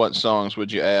 what songs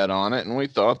would you add on it? And we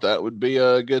thought that would be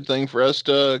a good thing for us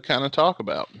to kind of talk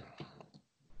about.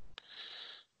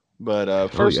 But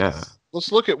first,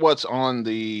 let's look at what's on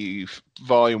the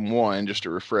volume 1, just a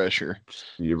refresher.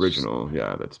 The original,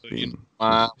 that's been.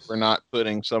 Why we're not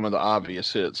putting some of the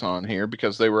obvious hits on here,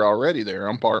 because they were already there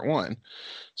on part 1.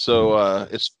 So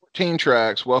it's 14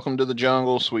 tracks: Welcome to the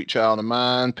Jungle, Sweet Child of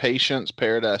Mine, Patience,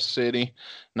 Paradise City,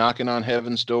 Knocking on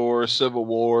Heaven's Door, Civil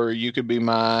War, You Could Be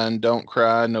Mine, Don't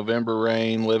Cry, November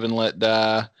Rain, Live and Let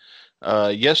Die,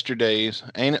 Yesterdays,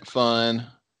 Ain't It Fun,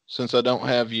 Since I Don't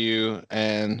Have You,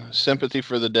 and Sympathy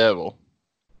for the Devil,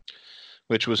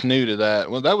 which was new to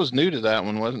that. Well, that was new to that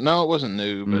one, wasn't? No, it wasn't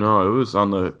new. But no, it was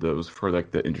on it was for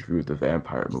like the Interview with the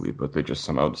Vampire movie, but they just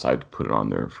somehow decided to put it on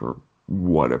there for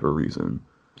whatever reason.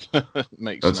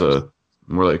 Makes That's sense.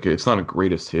 More like, it's not a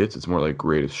greatest hits, it's more like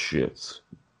greatest shits.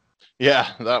 Yeah,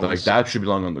 that should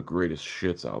belong on the Greatest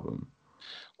Shits album.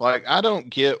 Like, I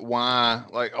don't get why.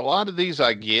 Like, a lot of these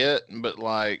I get, but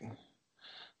like,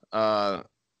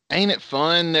 Ain't It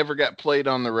Fun never got played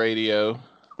on the radio.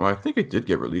 Well, I think it did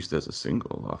get released as a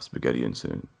single off Spaghetti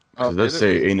Incident. Oh, it does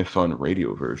say Ain't It Fun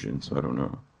radio version, so I don't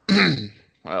know.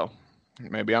 Well,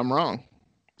 maybe I'm wrong.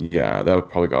 Yeah, that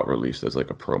probably got released as like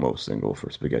a promo single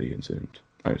for Spaghetti Incident.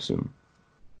 I assume.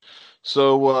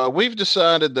 So we've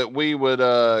decided that we would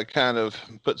kind of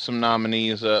put some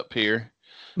nominees up here.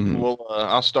 Mhm.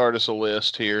 I'll start us a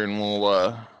list here, and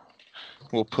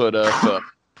we'll put up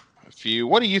a few.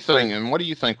 What do you think? And what do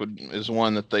you think is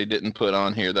one that they didn't put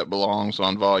on here that belongs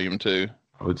on volume 2?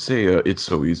 I would say It's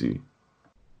So Easy.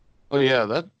 Oh yeah,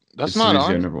 that's It's So not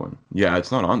Easy on. number one. Yeah,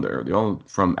 it's not on there. They all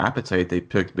from Appetite. They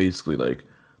picked basically like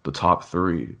the top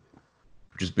three,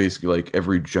 which is basically like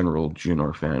every general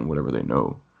GNR fan, whatever they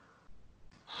know.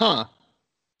 Huh.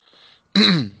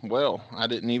 Well, I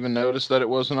didn't even notice that it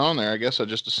wasn't on there. I guess I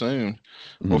just assumed.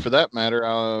 Well, Mhm. for that matter,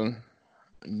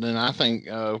 then I think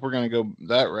if we're gonna go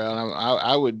that route,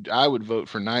 I would vote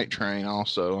for Night Train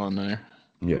also on there.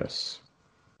 Yes,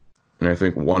 and I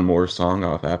think one more song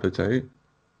off Appetite.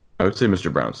 I would say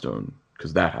Mr. Brownstone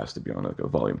because that has to be on like a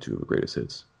volume two of Greatest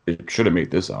Hits. It should have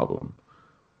made this album.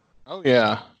 Oh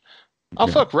yeah. Oh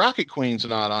Yeah, fuck, Rocket Queen's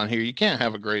not on here. You can't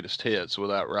have a greatest hits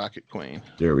without Rocket Queen.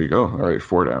 there we go. All right,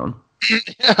 four down. Yeah,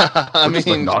 I We're just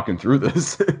like mean, knocking through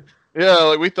this. yeah,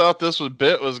 like we thought this was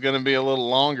going to be a little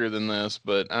longer than this,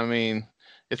 but I mean,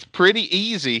 it's pretty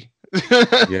easy.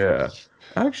 Yeah.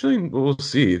 Actually, we'll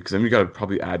see because then we got to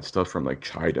probably add stuff from like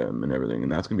Chidem and everything,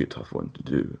 and that's gonna be a tough one to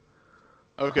do.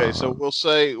 Okay, so Um, we'll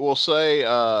say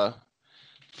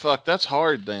fuck, that's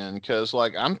hard then cuz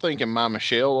like I'm thinking My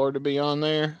Michelle ought to be on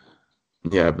there.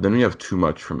 yeah, but then we have too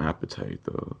much from Appetite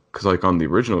though, because like on the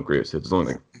original Greatest Hits, there's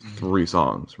only like three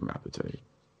songs from Appetite.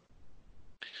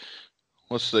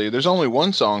 Let's see. There's only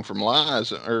one song from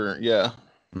Lies or yeah.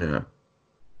 Yeah.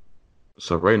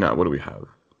 So right now, what do we have?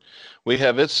 We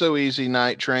have It's So Easy,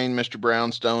 Night Train, Mr.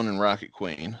 Brownstone and Rocket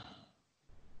Queen.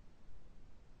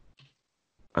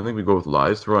 I think we go with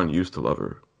Lies. Throw on Used to Love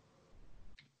Her.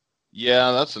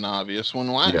 Yeah, that's an obvious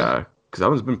one. Why? Yeah, because that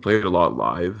one's been played a lot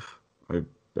live. I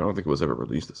don't think it was ever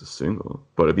released as a single,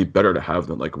 but it'd be better to have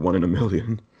than like One in a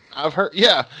Million. I've heard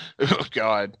yeah. Oh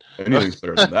god. Anything's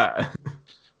better than that. Or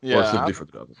Yeah, Simply for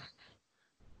the Devil.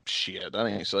 shit, that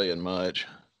ain't saying much.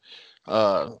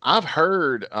 I've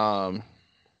heard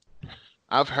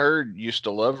Used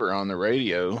to Love Her on the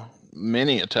radio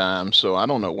many a time, so I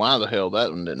don't know why the hell that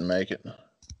one didn't make it.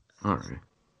 All right.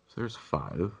 So there's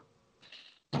five.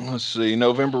 Let's see.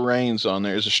 November Rain's on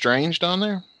there. Is Estranged on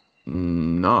there?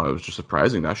 No, it was just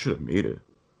surprising. That should have made it.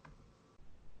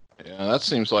 Yeah, that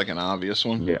seems like an obvious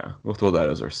one. Yeah, we'll throw that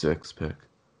as our sixth pick.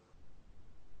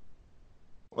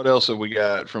 What else have we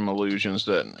got from Illusions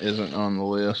that isn't on the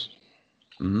list?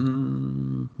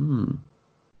 Hmm. I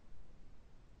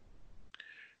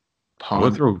would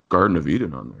Pond throw Garden of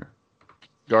Eden on there.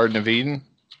 Garden of Eden?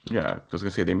 Yeah, 'cause I was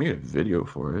gonna say they made a video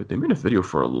for it. They made a video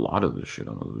for a lot of this shit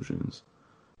on Illusions.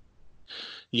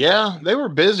 Yeah, they were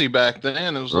busy back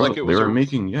then. It was Bro, like it was they a were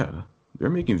making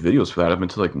videos for that up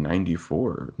until like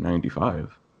 94,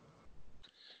 95.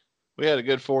 we had a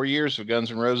good 4 years of Guns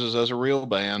N' Roses as a real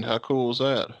band. How cool was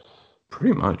that?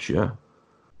 Pretty much, yeah.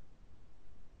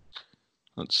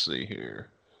 Let's see here.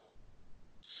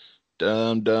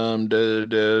 Dum dum da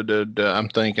da da da. I'm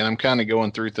thinking. I'm kind of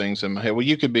going through things in my head. Well,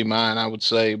 You Could Be Mine, I would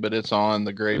say, but it's on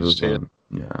the It greatest was, hit.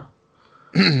 yeah.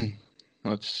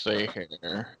 Let's see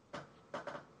here.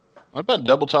 What about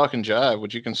Double Talk and Jive?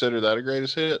 Would you consider that a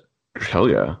greatest hit? Hell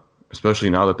yeah. Especially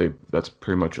now that that's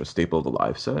pretty much a staple of the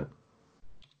live set.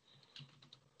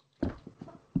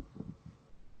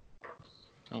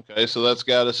 Okay, so that's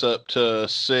got us up to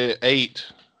 8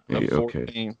 of Hey, 14.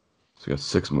 okay. So we got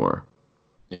six more.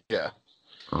 Yeah.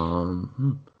 No,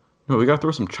 we gotta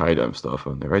throw some Chidem stuff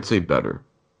on there. I'd say Better.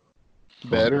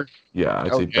 Better? Yeah,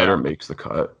 I'd Oh, say yeah. Better makes the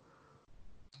cut.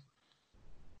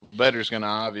 Better's going to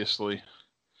obviously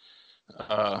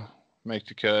make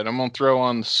the cut. I'm going to throw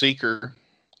on the Seeker.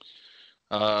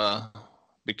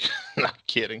 Because, not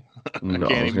kidding. No, I can't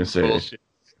was even gonna say bullshit.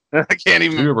 I can't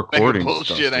even we were make a recording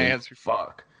bullshit stuff, dude. answer.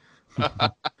 Fuck.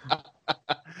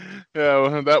 Yeah,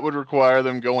 well, that would require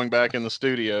them going back in the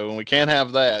studio, and we can't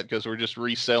have that because we're just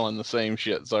reselling the same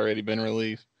shit that's already been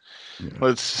released. Yeah.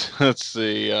 Let's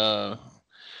see.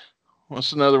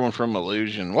 What's another one from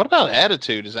Illusion? What about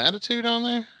Attitude? Is Attitude on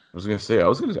there? I was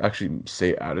gonna actually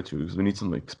say Attitude because we need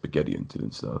some like spaghetti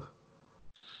incident stuff.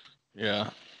 Yeah.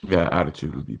 Yeah,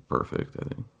 Attitude would be perfect, I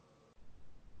think.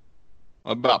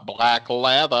 What about Black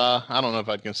Leather? I don't know if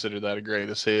I'd consider that a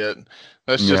greatest hit.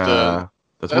 That's just Yeah,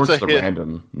 that's more that's a just a hit.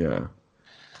 random. Yeah,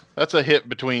 that's a hit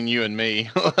between you and me.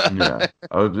 yeah.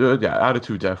 Yeah,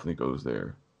 Attitude definitely goes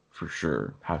there for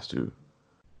sure. Has to.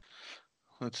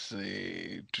 Let's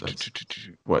see. That's-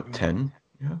 What 10?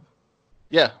 Yeah.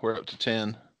 Yeah, we're up to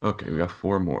 10. Okay, we got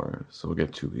four more, so we'll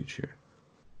get two each here.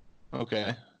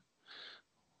 Okay.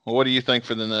 Well, what do you think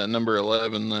for the number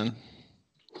 11 then?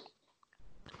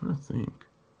 trying to think.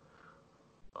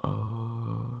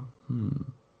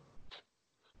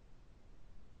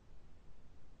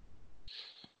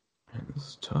 Man, this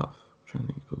is tough. I'm trying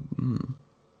to think of.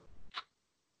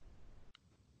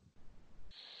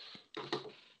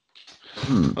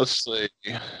 Let's see.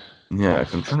 Yeah,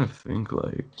 I'm trying to think,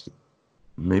 like,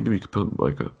 maybe we could put,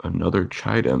 like, another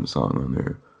Chidem song on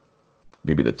there.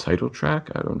 Maybe the title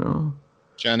track? I don't know.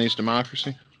 Chinese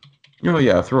Democracy?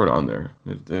 Yeah, throw it on there.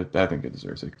 I think it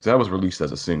deserves it. 'Cause that was released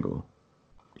as a single.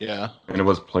 Yeah. And it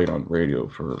was played on radio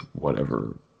for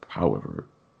however.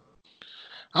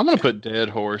 I'm going to put Dead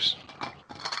Horse.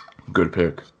 Good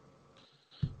pick.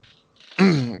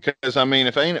 Because, I mean,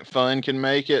 if Ain't It Fun can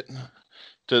make it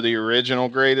to the original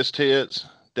Greatest Hits,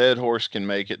 Dead Horse can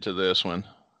make it to this one.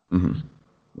 Oh,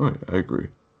 yeah, I agree.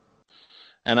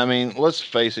 And, I mean, let's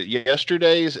face it,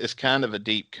 Yesterday's is kind of a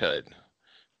deep cut.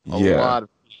 A Yeah. lot of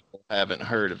people haven't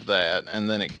heard of that, and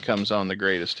then it comes on the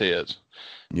Greatest Hits.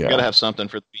 Yeah. Got to have something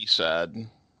for the B-side.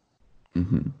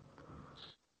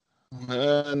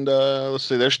 And let's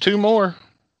see, there's two more.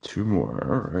 Two more.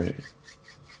 All right.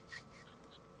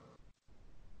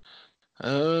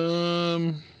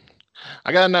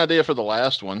 I got an idea for the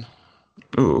last one.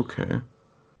 Oh, okay.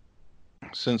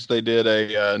 Since they did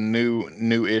a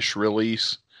new-ish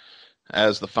release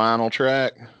as the final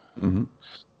track,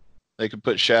 they could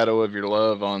put "Shadow of Your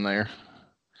Love" on there.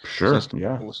 Sure.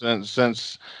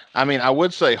 Since I mean, I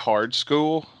would say Hard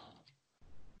School.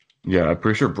 Yeah, I'm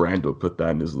pretty sure Brando put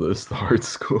that in his list. The Hard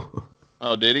School.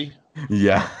 Oh, did he?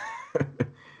 Yeah.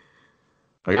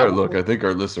 I gotta look. I think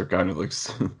our lists are kind of like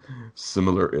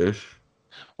similar-ish.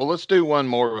 Well, let's do one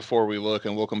more before we look,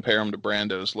 and we'll compare them to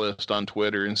Brando's list on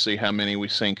Twitter and see how many we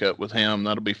sync up with him.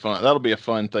 That'll be fun. That'll be a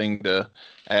fun thing to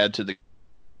add to the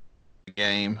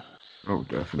game. Oh,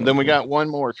 definitely. And then we got one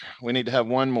more. We need to have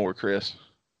one more, Chris.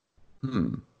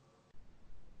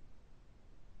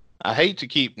 I hate to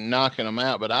keep knocking them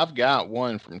out, but I've got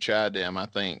one from Chidem I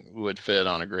think would fit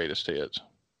on a Greatest Hits.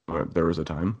 There was a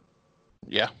time?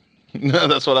 Yeah.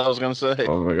 That's what I was going to say.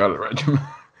 Oh, I got it right.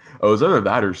 Oh, it was either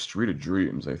that or Street of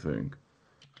Dreams, I think.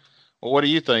 Well, what do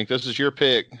you think? This is your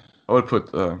pick. I would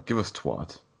put, give us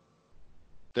Twat.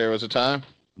 There Was a Time?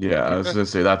 Yeah, I was going to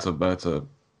say that's an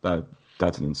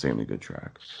insanely good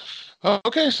track.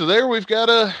 Okay, so there we've got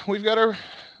our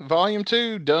volume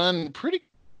 2 done pretty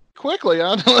quickly.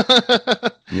 Yeah.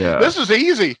 This is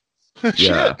easy. Yeah.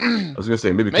 Shit. I was going to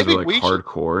say, maybe because we're like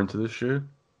hardcore into this shit.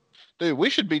 Dude,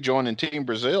 we should be joining Team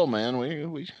Brazil, man.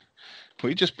 We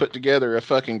just put together a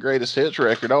fucking Greatest Hits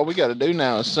record. All we got to do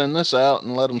now is send this out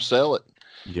and let them sell it.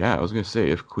 Yeah, I was going to say,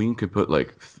 if Queen could put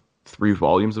like 3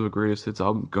 volumes of a Greatest Hits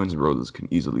album, Guns N' Roses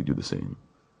can easily do the same.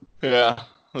 Yeah.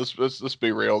 Let's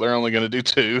be real. They're only going to do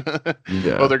 2.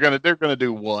 Yeah. Well, they're gonna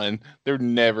do 1. They're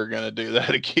never going to do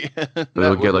that again.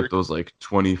 They'll get like those like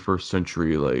 21st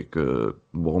century like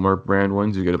Walmart brand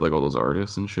ones. You get like all those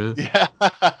artists and shit. Yeah.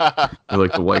 They're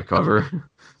like the white cover.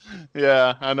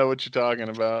 Yeah, I know what you're talking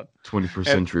about. 21st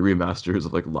century remasters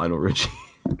of like Lionel Richie.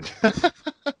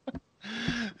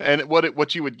 And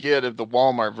what you would get of the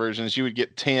Walmart versions, you would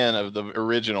get 10 of the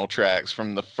original tracks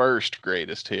from the first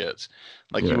Greatest Hits.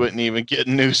 Like you wouldn't even get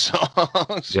new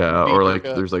songs. Yeah, or like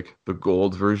there's like the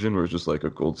gold version where it's just like a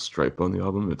gold stripe on the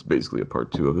album. It's basically a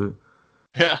part 2 of it.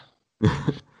 Yeah.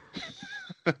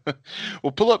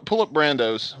 Well, pull up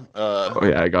Brando's. Oh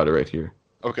yeah, I got it right here.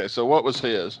 Okay, so what was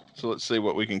his? So let's see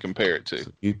what we can compare it to.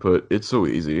 So he put It's So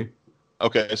Easy.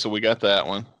 Okay, so we got that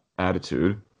one.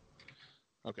 Attitude.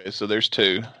 Okay, so there's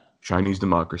 2. Chinese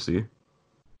Democracy.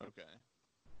 Okay.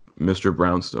 Mr.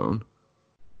 Brownstone.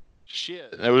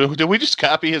 Shit. Did we just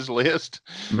copy his list?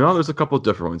 No, there's a couple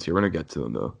different ones here. We're going to get to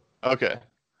them, though. Okay.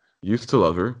 Used to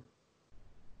Love Her.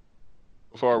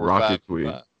 Before we're Rocket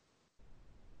Queen.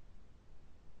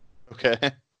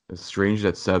 Okay. Estranged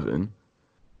at 7.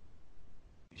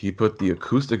 He put the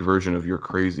acoustic version of You're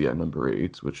Crazy at number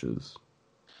 8, which is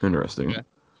interesting. Okay.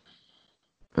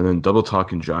 And then Double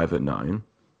Talk and Jive at 9.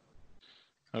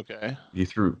 Okay. He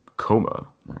threw Coma,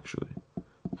 actually,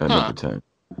 at number 10.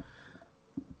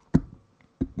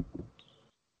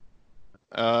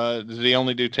 Did he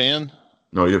only do 10?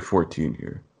 No, you have 14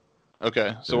 here.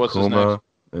 Okay, so and what's Coma his next?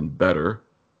 And Better.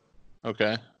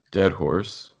 Okay. Dead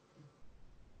Horse.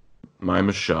 My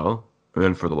Michelle. And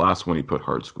then for the last one, he put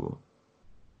Hard School.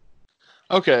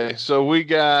 Okay, so we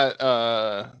got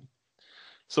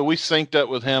so we synced up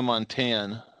with him on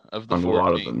 10 of the 14. A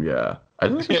lot of them, yeah. I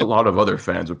think a lot of other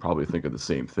fans would probably think of the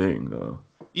same thing, though.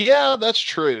 Yeah, that's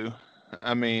true.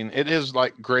 I mean, it is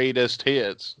like Greatest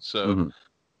Hits, so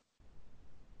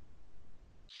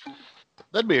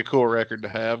that'd be a cool record to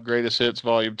have. Greatest Hits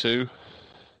Volume 2.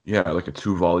 Yeah, like a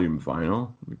 2-volume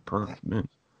vinyl. Perfect, man.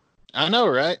 I know,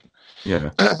 right?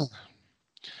 Yeah.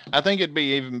 I think it'd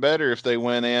be even better if they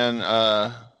went in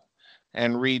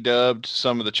and redubbed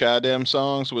some of the Chidem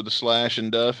songs with the Slash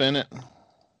and Duff in it.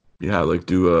 Yeah, like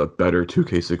do a better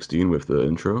 2K16 with the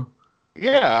intro.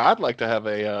 Yeah, I'd like to have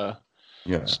a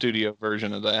Yeah. studio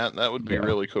version of that. That would be Yeah.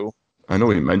 really cool. I know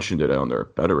we mentioned it on our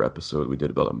better episode we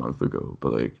did about a month ago,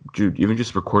 but like, dude, even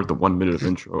just record the 1 minute of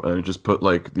intro and just put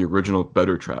like the original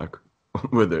better track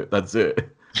with it. That's it.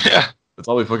 Yeah. That's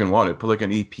all we fucking wanted. Put like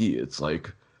an EP. It's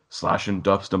like Slash and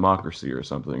Duff's Democracy or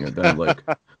something, and then like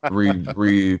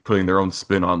re putting their own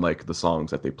spin on like the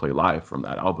songs that they play live from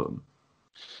that album.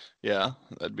 Yeah,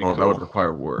 that'd be Well, cool. that would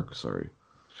require work. Sorry.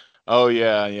 Oh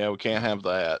yeah, we can't have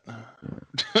that.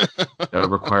 That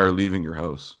would require leaving your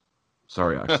house.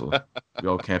 Sorry, Axel. We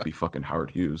all can't be fucking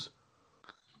Howard Hughes.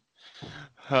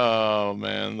 Oh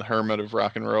man, the hermit of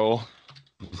rock and roll.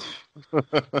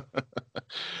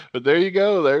 But there you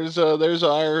go. There's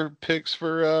our picks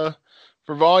for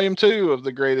volume 2 of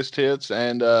the greatest hits.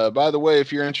 And by the way,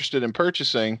 if you're interested in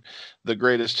purchasing the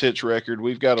greatest hits record,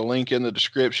 we've got a link in the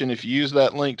description. If you use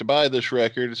that link to buy this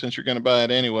record, since you're going to buy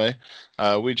it anyway,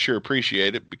 we'd sure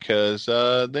appreciate it, because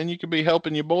then you could be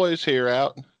helping your boys here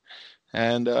out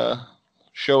and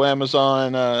show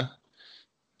Amazon that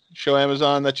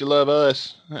you love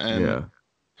us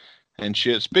and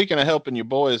shit. Speaking of helping your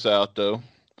boys out, though,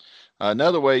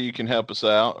 another way you can help us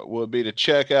out would be to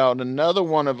check out another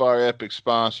one of our epic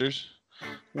sponsors,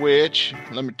 which,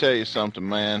 let me tell you something,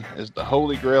 man, is the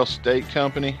Holy Grail Steak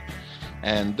Company.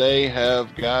 And they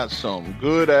have got some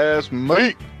good-ass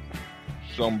meat.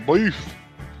 Some beef.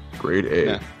 Grade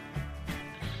A.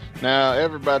 Now,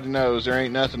 everybody knows there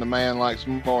ain't nothing a man likes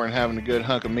more than having a good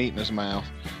hunk of meat in his mouth.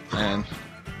 And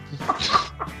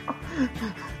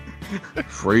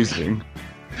phrasing.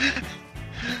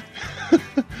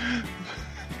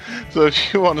 So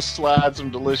if you want to slide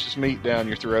some delicious meat down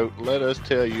your throat, let us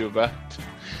tell you about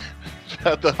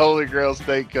the Holy Grail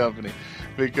Steak Company,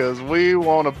 because we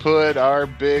want to put our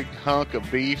big hunk of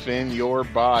beef in your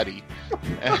body.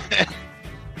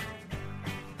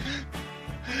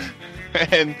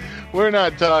 And we're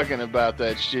not talking about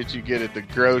that shit you get at the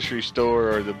grocery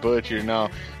store or the butcher. No,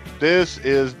 this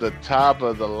is the top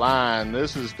of the line.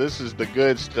 This is the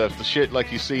good stuff, the shit like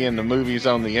you see in the movies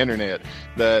on the internet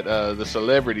that the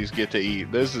celebrities get to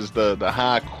eat. This is the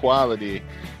high quality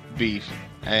beef,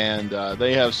 and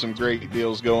they have some great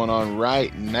deals going on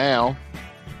right now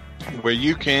where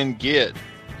you can get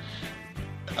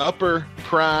upper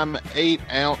prime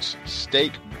 8-ounce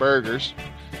steak burgers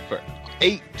for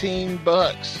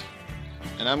 $18.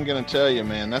 And I'm gonna tell you,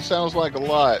 man, that sounds like a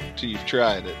lot till you've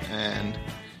tried it, and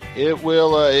it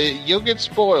will. You'll get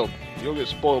spoiled. You'll get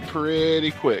spoiled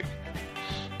pretty quick.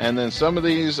 And then some of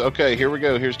these. Okay, here we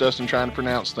go. Here's Dustin trying to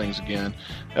pronounce things again.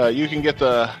 You can get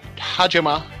the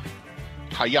Tayama.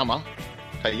 I'm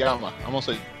gonna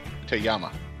say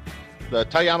Tayama. The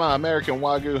Tayama American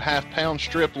Wagyu half-pound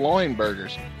strip loin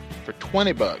burgers for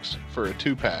 $20 for a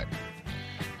 2-pack.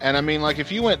 And I mean, like,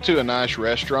 if you went to a nice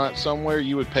restaurant somewhere,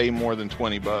 you would pay more than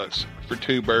 $20 for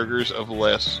 2 burgers of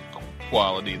less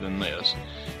quality than this.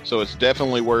 So it's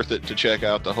definitely worth it to check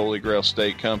out the Holy Grail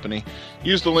Steak Company.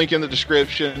 Use the link in the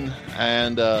description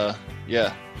and,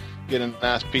 get a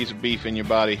nice piece of beef in your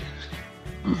body.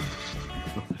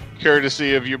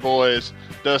 Courtesy of your boys,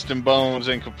 Dustin Bones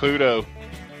and Caputo.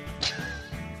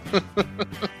 I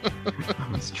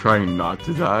was trying not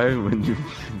to die when you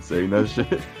were saying that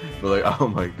shit, but like, oh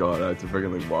my god, I had to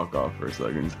freaking like walk off for a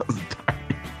second. I was dying.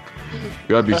 You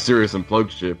gotta be serious and plug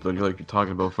shit, but then you're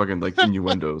talking about fucking like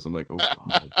innuendos. I'm like, oh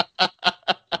god, oh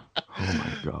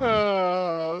my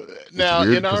god. Now,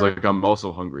 weird because like I'm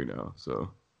also hungry now,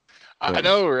 so I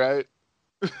know, right?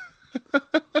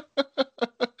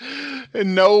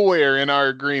 And nowhere in our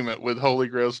agreement with Holy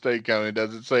Grail Steak Company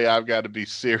does it say I've got to be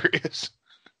serious.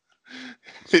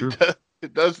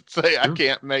 It doesn't say I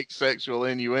can't make sexual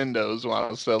innuendos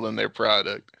while selling their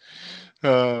product.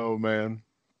 Oh, man.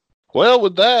 Well,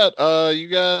 with that, you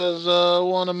guys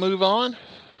want to move on?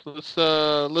 Let's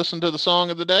listen to the song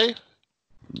of the day.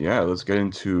 Yeah, let's get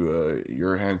into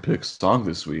your hand-picked song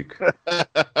this week.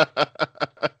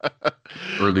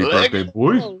 Early birthday,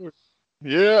 boys.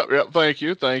 Yeah, thank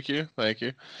you.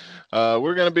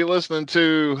 We're going to be listening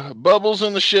to Bubbles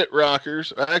and the Shit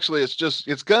Rockers. Actually,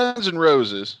 it's Guns N'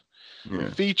 Roses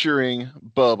featuring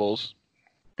Bubbles.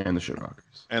 And the Shit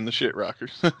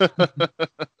Rockers.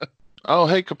 Oh,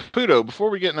 hey, Caputo, before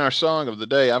we get in our song of the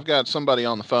day, I've got somebody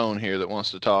on the phone here that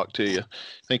wants to talk to you.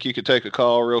 Think you could take a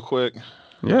call real quick?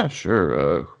 Yeah,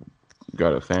 sure.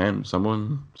 Got a fan?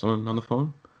 Someone on the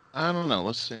phone? I don't know.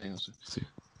 Let's see.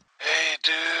 Hey,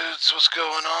 dudes, what's going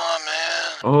on,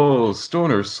 man? Oh,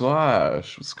 Stoner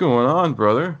Slash. What's going on,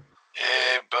 brother?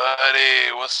 Hey,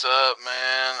 buddy, what's up,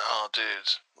 man? Oh,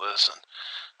 dudes, listen.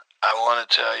 I want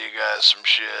to tell you guys some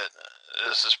shit.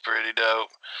 This is pretty dope.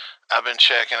 I've been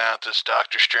checking out this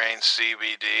Dr. Strange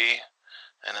CBD,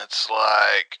 and it's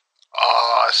like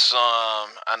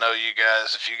awesome. I know you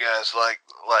guys, if you guys like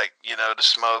to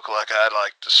smoke like I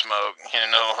like to smoke,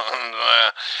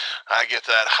 I get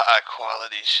that high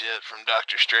quality shit from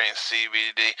Dr. Strange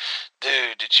CBD.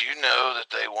 Dude, did you know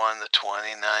that they won the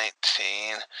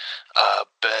 2019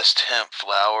 Best Hemp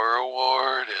Flower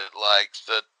Award at like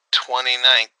the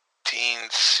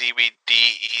 2019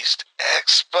 CBD East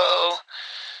Expo?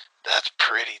 That's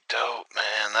pretty dope,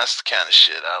 man. That's the kind of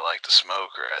shit I like to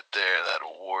smoke right there. That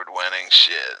award-winning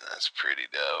shit. That's pretty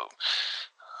dope.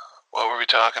 What were we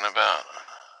talking about?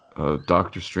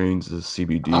 Dr. Strange's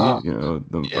CBD, Yeah.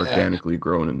 organically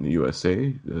grown in the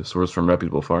USA, sourced from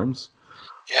reputable farms.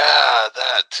 Yeah,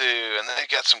 that too. And they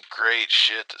got some great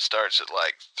shit that starts at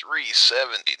like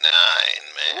 $3.79,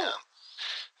 man.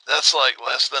 That's like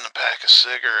less than a pack of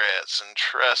cigarettes, and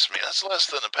trust me, that's less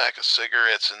than a pack of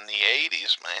cigarettes in the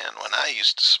 80s, man, when I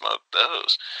used to smoke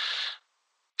those.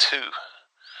 Too.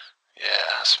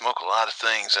 Yeah, I smoke a lot of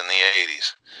things in the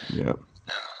 80s. Yep.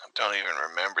 I don't even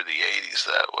remember the 80s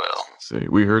that well. Say,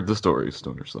 we heard the stories,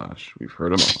 Stoner Slash. We've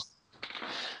heard them all.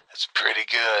 It's pretty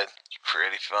good. It's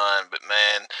pretty fun, but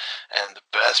man, and the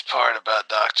best part about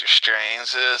Dr.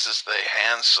 Strange is they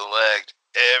hand select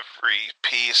every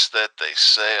piece that they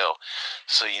sell,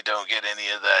 so you don't get any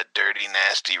of that dirty,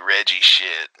 nasty Reggie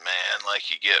shit, man, like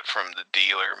you get from the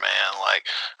dealer, man. Like,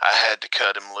 I had to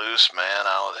cut him loose, man.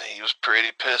 He was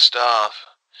pretty pissed off.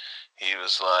 He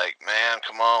was like, man,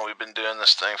 come on, we've been doing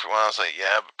this thing for a while. I was like,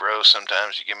 yeah, but bro,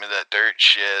 sometimes you give me that dirt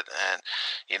shit, and,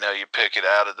 you pick it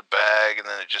out of the bag, and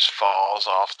then it just falls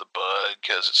off the bud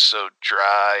because it's so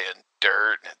dry and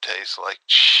dirt, and it tastes like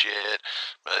shit.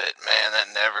 But, man, that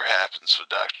never happens with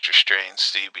Dr. Strange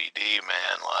CBD,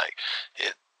 man. Like,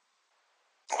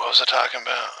 what was I talking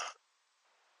about?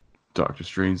 Dr.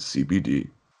 Strange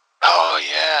CBD. Oh,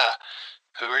 yeah.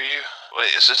 Who are you?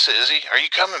 Wait, is this Izzy? Are you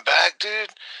coming back, dude?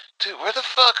 Dude, where the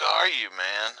fuck are you,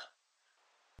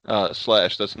 man?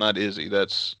 Slash, that's not Izzy.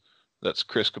 That's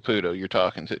Chris Caputo you're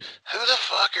talking to. Who the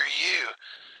fuck are you?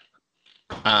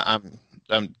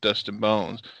 I'm Dustin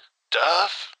Bones.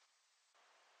 Duff?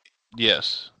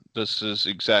 Yes, this is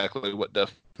exactly what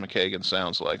Duff McKagan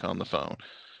sounds like on the phone.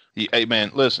 Hey,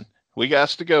 man, listen, we got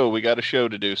to go. We got a show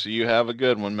to do, so you have a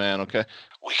good one, man, okay?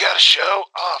 We got a show?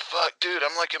 Oh, fuck, dude,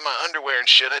 I'm like in my underwear and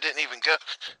shit. I didn't even go.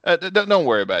 Don't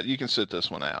worry about it. You can sit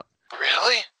this one out.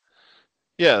 Really?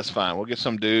 Yeah, that's fine. We'll get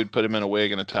some dude, put him in a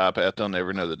wig and a top hat. They'll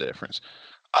never know the difference.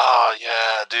 Oh,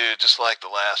 yeah, dude, just like the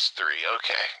last three.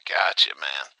 Okay, gotcha,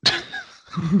 man.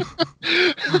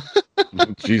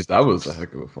 Jeez, that was a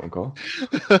heck of a phone call.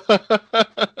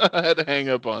 I had to hang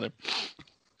up on him.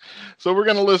 So we're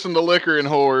going to listen to Liquor and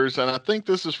Whores, and I think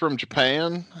this is from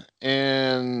Japan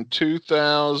in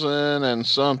 2000 and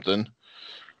something.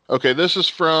 Okay, this is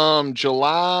from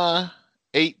July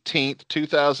 18th,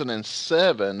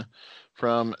 2007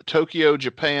 from Tokyo,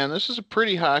 Japan. This is a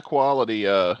pretty high quality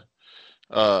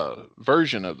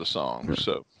version of the song.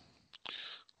 So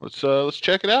let's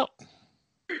check it out.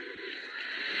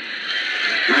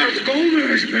 How's it going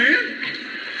there, man?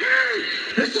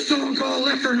 It's a song called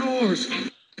Liquor and Whores.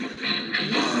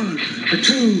 1,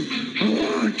 2,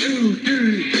 1, 2,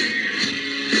 3.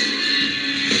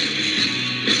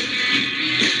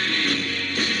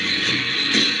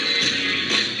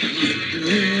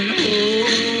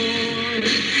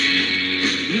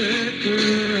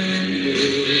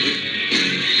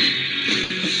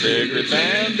 Cigarettes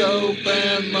and dope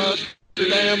and mustard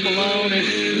and bologna.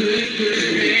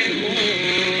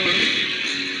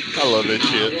 I love this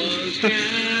shit.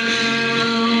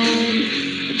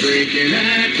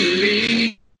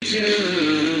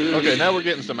 Okay, now we're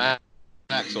getting some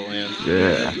Axel in.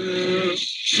 Yeah.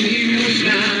 She was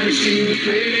nice, she was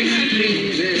pretty and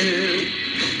pleasing.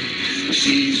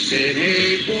 She said,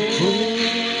 hey boy,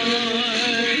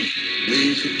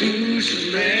 we should do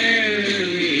some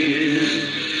marrying.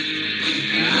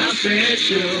 I said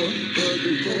sure, but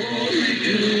before we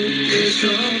do, there's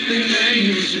something that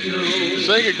you should know.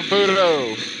 Sing it,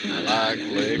 Caputo. I like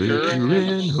liquor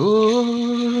and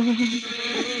whores.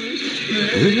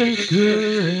 Liquor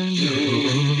and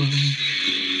whores.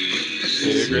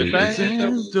 cigarettes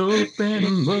and dope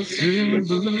and mustard and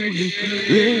bologna.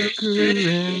 Liquor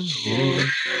and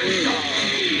whores.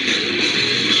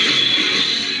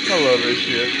 I love this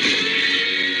shit.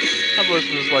 I've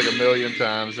listened to this like a million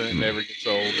times and it never gets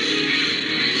old.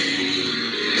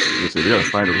 say, we gotta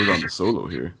find a who's on the solo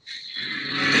here.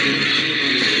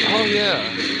 Oh yeah.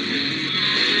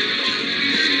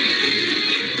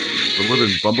 But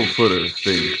wasn't Bumblefoot a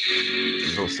thing?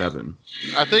 It was 07.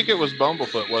 I think it was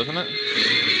Bumblefoot, wasn't it?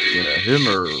 Yeah, him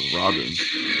or Robin.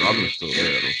 Robin's still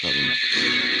there at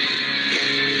 07.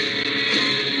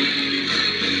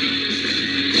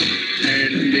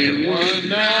 And then one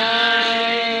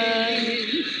night,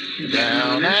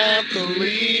 Down at the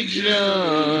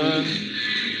Legion.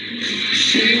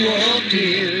 she walked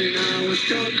in, I was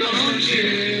drunk on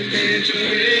gin, dancing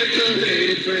with a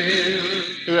lady friend.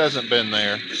 Who hasn't been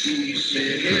there? She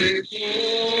said, hey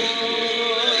boy,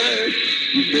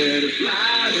 you better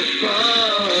fly the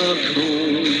fuck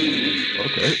home.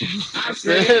 Okay. I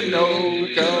Said no,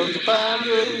 because the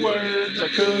 500 words I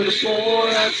could have swore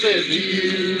I said to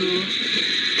you.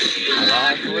 I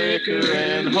like liquor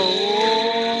and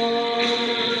whores,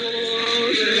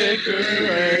 liquor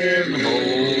and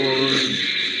whores.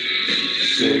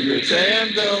 Cigarettes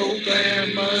and dope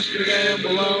and mustard and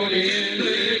bologna.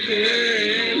 liquor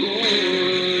and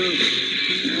whores.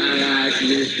 I like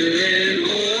liquor and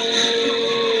whores,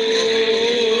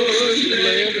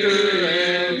 Liquor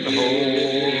and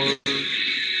whores.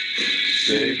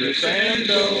 Cigarettes and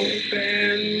dope.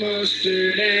 and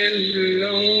mustard and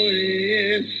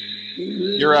bologna.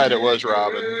 You're right, it was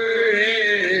Robin.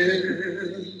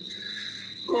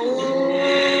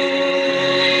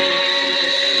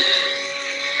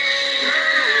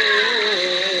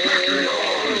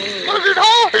 Look at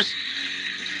horse!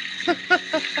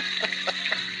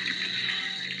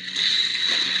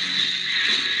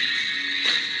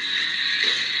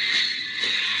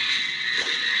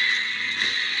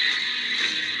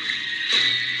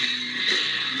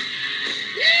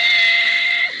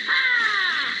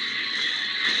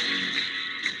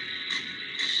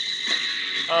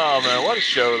 Oh man, what a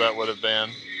show that would have been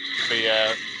to be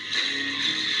at.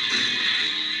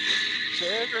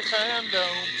 Cigarettes and dope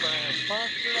and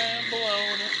mustard and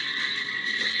bologna.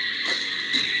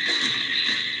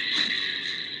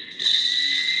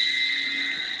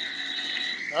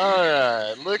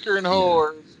 Alright, liquor and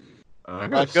whores. I My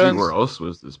gotta see guns- where else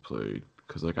was this played,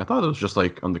 because like I thought it was just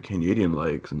like on the Canadian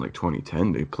legs in like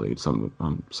 2010 they played some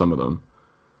of them.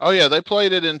 Oh yeah, they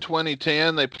played it in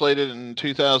 2010. They played it in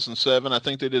 2007. I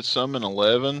think they did some in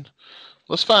 11.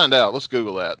 Let's find out. Let's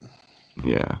Google that.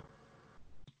 Yeah.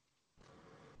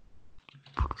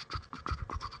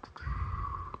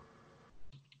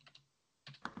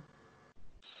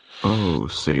 Oh,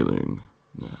 sailing.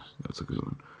 Yeah, that's a good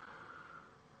one.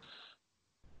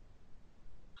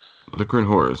 Liquor and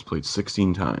Horrors played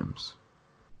 16 times.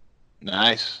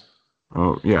 Nice.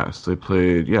 Oh, yeah, so they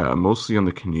played, mostly on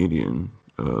the Canadian.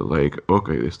 They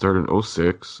started in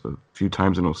 06, a few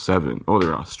times in 07. Oh, they're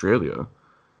in Australia.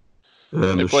 And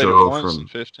then They the played it show once in from,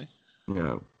 50.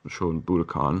 the show in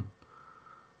Budokan,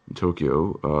 in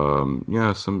Tokyo.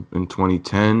 Some in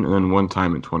 2010, and then one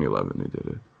time in 2011 they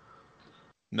did it.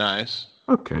 Nice.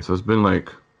 Okay, so it's been like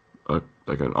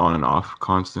an on and off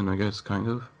constant, I guess, kind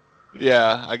of.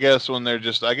 Yeah, I guess when they're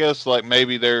just, I guess like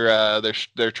maybe their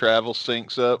travel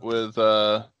syncs up with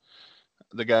the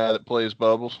guy that plays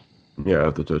Bubbles. Yeah,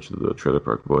 the Trailer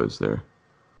Park Boys there.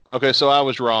 Okay, so I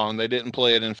was wrong. They didn't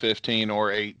play it in 15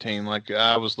 or 18. Like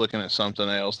I was looking at something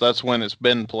else. That's when it's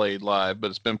been played live, but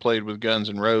it's been played with Guns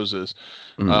N' Roses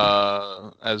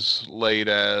as late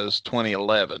as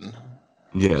 2011.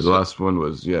 Yeah, the last one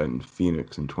was in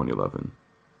Phoenix in 2011.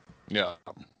 Yeah.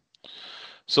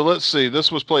 So let's see.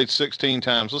 This was played 16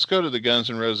 times. Let's go to the Guns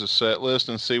N' Roses set list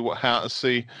and see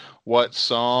what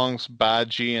songs by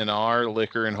GNR,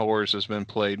 Liquor and Whores has been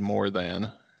played more than.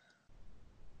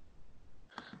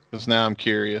 Because now I'm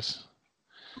curious.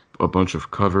 A bunch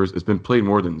of covers. It's been played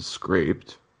more than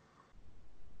Scraped.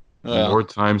 More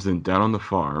times than Down on the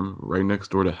Farm, Right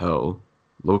Next Door to Hell,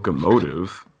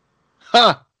 Locomotive.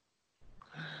 Ha!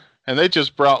 And they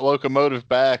just brought Locomotive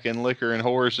back, and Liquor and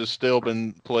Whores has still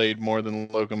been played more than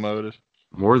Locomotive.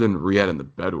 More than Riyadh and the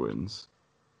Bedouins.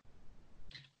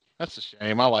 That's a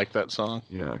shame. I like that song.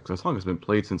 Yeah, because that song has been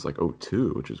played since like 02,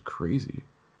 which is crazy.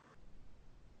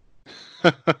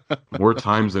 More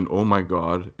times than Oh My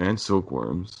God and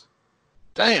Silkworms.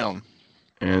 Damn.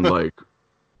 And like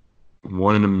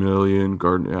 1 in a Million,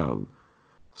 Garden. Yeah.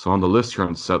 So on the list here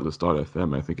on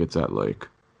setlist.fm, I think it's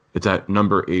at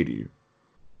number 80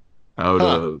 out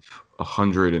of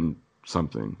 100 and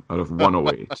something, out of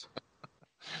 108.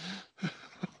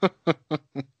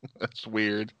 That's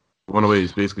weird. 108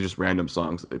 is basically just random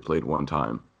songs that they played one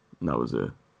time, and that was it.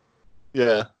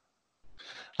 Yeah.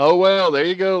 Oh, well, there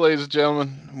you go, ladies and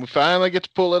gentlemen. We finally get to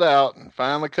pull it out.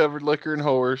 Finally covered Liquor and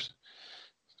Whores.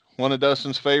 One of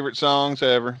Dustin's favorite songs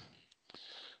ever.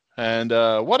 And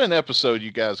what an episode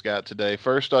you guys got today.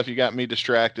 First off, you got me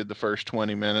distracted the first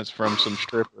 20 minutes from some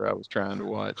stripper I was trying to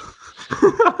watch.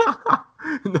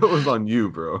 That was on you,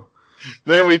 bro.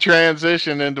 Then we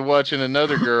transitioned into watching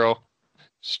another girl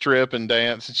strip and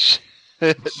dance and shit.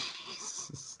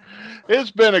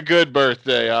 It's been a good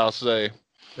birthday, I'll say.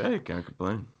 Hey, can't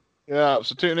complain. Yeah,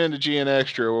 so tune in to GN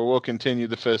Extra where we'll continue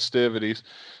the festivities.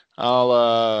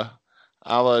 I'll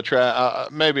try.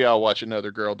 Maybe I'll watch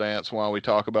another girl dance while we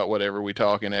talk about whatever we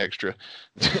talk in Extra.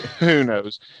 Who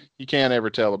knows? You can't ever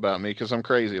tell about me because I'm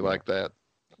crazy like that.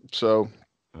 So,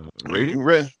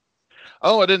 Rating?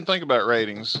 Oh, I didn't think about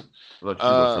ratings. Let you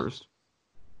go first.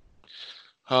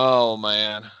 Oh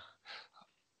man,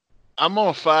 I'm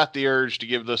gonna fight the urge to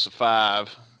give this a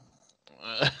 5.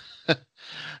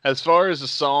 As far as the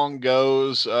song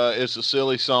goes, it's a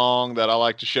silly song that I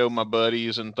like to show my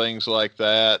buddies and things like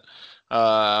that.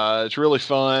 It's really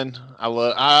fun. I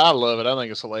love it. I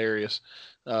think it's hilarious.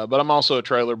 But I'm also a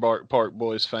Trailer Park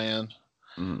Boys fan,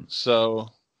 so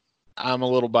I'm a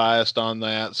little biased on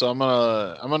that. So I'm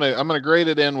gonna grade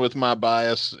it in with my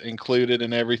bias included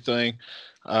and everything.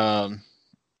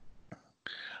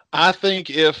 I think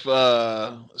if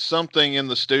something in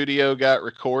the studio got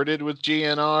recorded with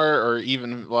GNR, or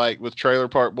even like with Trailer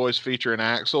Park Boys featuring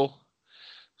Axel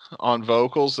on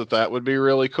vocals, that would be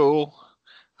really cool.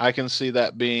 I can see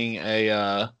that being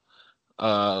a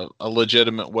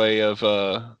legitimate way of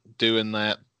doing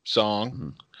that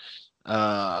song.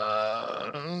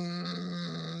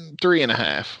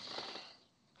 3.5.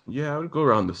 Yeah, I would go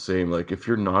around the same. Like, if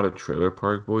you're not a Trailer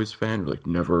Park Boys fan, or like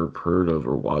never heard of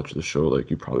or watched the show, like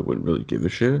you probably wouldn't really give a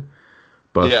shit.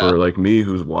 But for like me,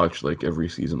 who's watched like every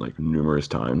season like numerous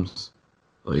times,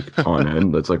 like on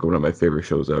end, that's like one of my favorite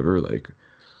shows ever. Like,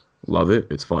 love it.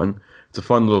 It's fun. It's a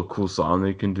fun little cool song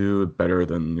they can do, better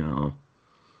than, you know,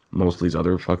 most of these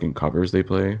other fucking covers they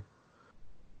play.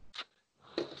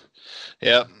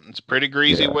 Yeah, it's a pretty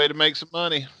greasy way to make some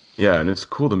money. Yeah, and it's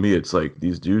cool to me. It's like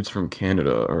these dudes from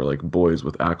Canada are like boys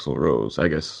with Axl Rose. I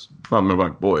guess, well, they're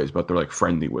like boys, but they're like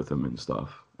friendly with him and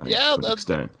stuff. Yeah, to an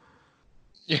extent.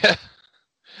 Yeah,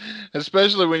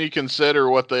 especially when you consider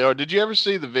what they are. Did you ever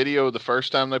see the video the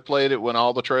first time they played it when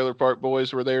all the Trailer Park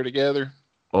Boys were there together?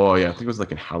 Oh yeah, I think it was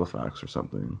like in Halifax or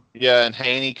something. Yeah, and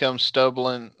Haney comes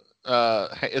stumbling.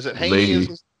 Is it Haney?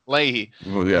 Leahy.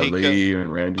 Well, yeah, Leahy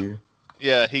and Randy.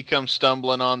 Yeah, he comes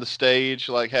stumbling on the stage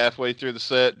like halfway through the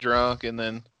set, drunk, and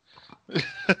then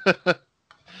the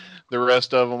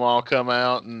rest of them all come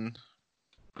out, and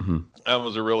that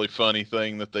was a really funny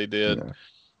thing that they did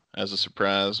as a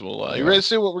surprise. Well, you ready to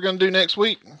see what we're going to do next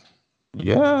week?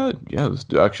 Yeah, let's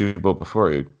do. Actually, but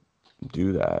before I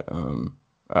do that,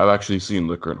 I've actually seen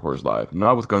Liquor and Whores live,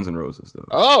 not with Guns N' Roses though.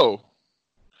 Oh,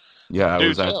 yeah, I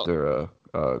was at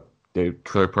their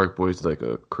Trailer Park Boys did like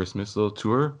a Christmas little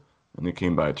tour. And they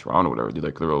came by Toronto, whatever. Did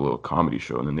like their little comedy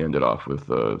show, and then they ended off with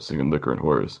singing "Liquor and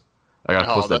Whores." I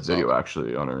gotta post that video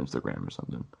actually on our Instagram or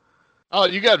something. Oh,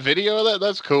 you got video of that?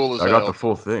 That's cool as hell. I got the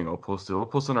full thing. I'll post it. I'll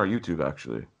post it on our YouTube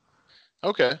actually.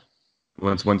 Okay.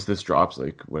 Once this drops,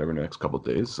 like whatever, next couple of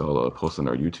days, so I'll post it on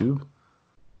our YouTube.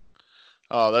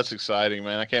 Oh, that's exciting,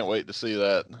 man! I can't wait to see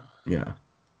that. Yeah,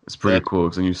 it's pretty cool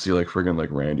because then you see like friggin'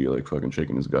 like Randy like fucking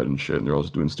shaking his gut and shit, and they're all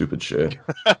just doing stupid shit.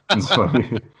 It's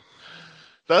funny.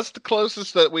 That's the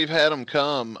closest that we've had them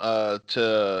come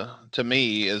to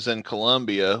me is in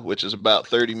Columbia, which is about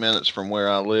 30 minutes from where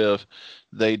I live.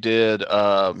 They did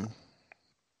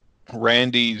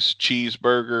Randy's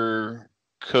cheeseburger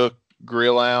cook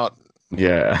grill out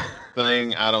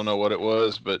thing. I don't know what it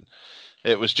was, but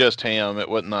it was just him. It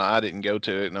wasn't. I didn't go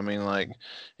to it. And I mean, like,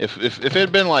 if it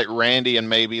had been like Randy and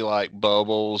maybe like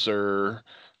Bubbles or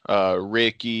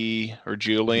Ricky or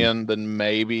Julian, then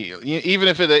maybe even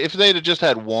if they'd have just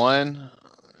had one,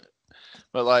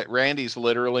 but like Randy's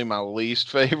literally my least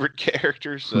favorite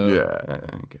character, so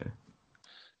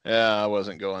I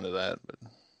wasn't going to that, but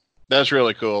that's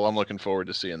really cool. I'm looking forward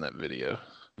to seeing that video.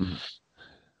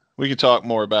 We can talk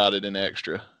more about it in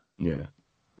Extra.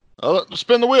 Let's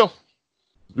spin the wheel.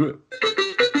 Do it.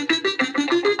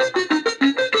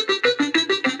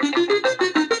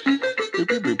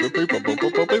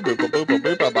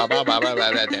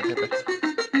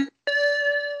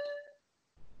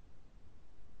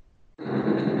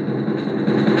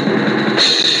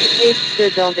 Tastes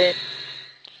good, don't it?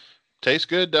 Tastes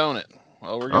good, don't it?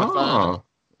 Well, we're gonna find out.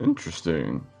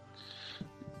 Interesting.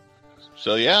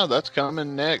 So yeah, that's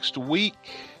coming next week.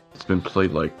 It's been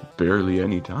played like barely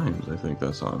any times, I think,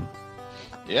 that song.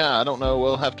 Yeah, I don't know.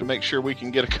 We'll have to make sure we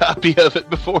can get a copy of it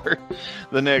before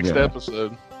the next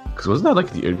episode. Because wasn't that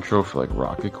like the intro for like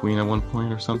Rocket Queen at one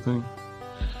point or something?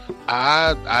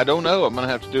 I don't know. I'm gonna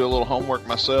have to do a little homework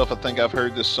myself. I think I've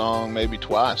heard this song maybe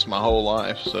twice my whole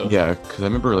life. So Yeah, because I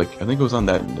remember, like, I think it was on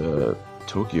that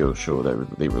Tokyo show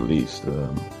that they released.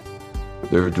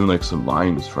 They were doing like some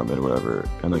lines from it or whatever,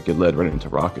 and like it led right into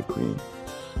Rocket Queen.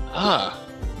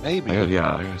 Maybe. I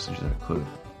gotta send you that clip.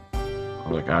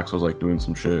 Like Axel's like doing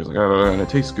some shit. He's like, oh, and it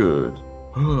tastes good.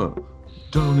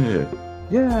 Don't it?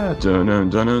 Yeah. Dun dun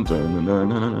dun dun dun dun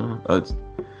dun dun.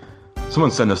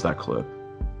 Someone send us that clip.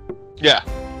 Yeah.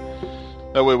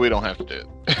 That way we don't have to do it.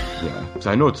 Yeah, because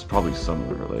I know it's probably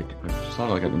somewhere. Like I saw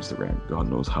it like on Instagram. God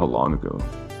knows how long ago.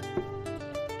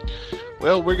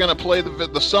 Well, we're gonna play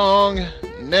the song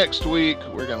next week.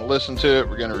 We're gonna listen to it.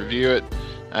 We're gonna review it,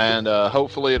 and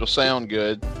hopefully it'll sound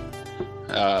good,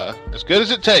 as good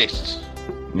as it tastes.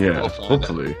 Yeah, We'll find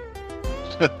hopefully.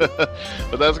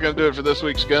 But that's going to do it for this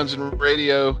week's Guns and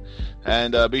Radio.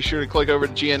 And be sure to click over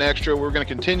to GN Extra. We're going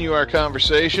to continue our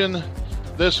conversation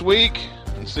this week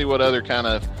and see what other kind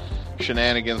of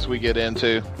shenanigans we get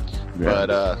into. Yeah.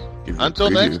 But Give you a until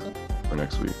preview next for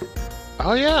next week.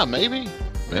 Oh, yeah, maybe.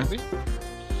 Yeah.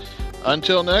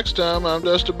 Until next time, I'm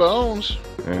Dusty Bones.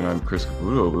 And I'm Chris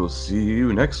Caputo. We'll see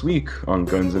you next week on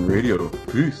Guns and Radio.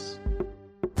 Peace.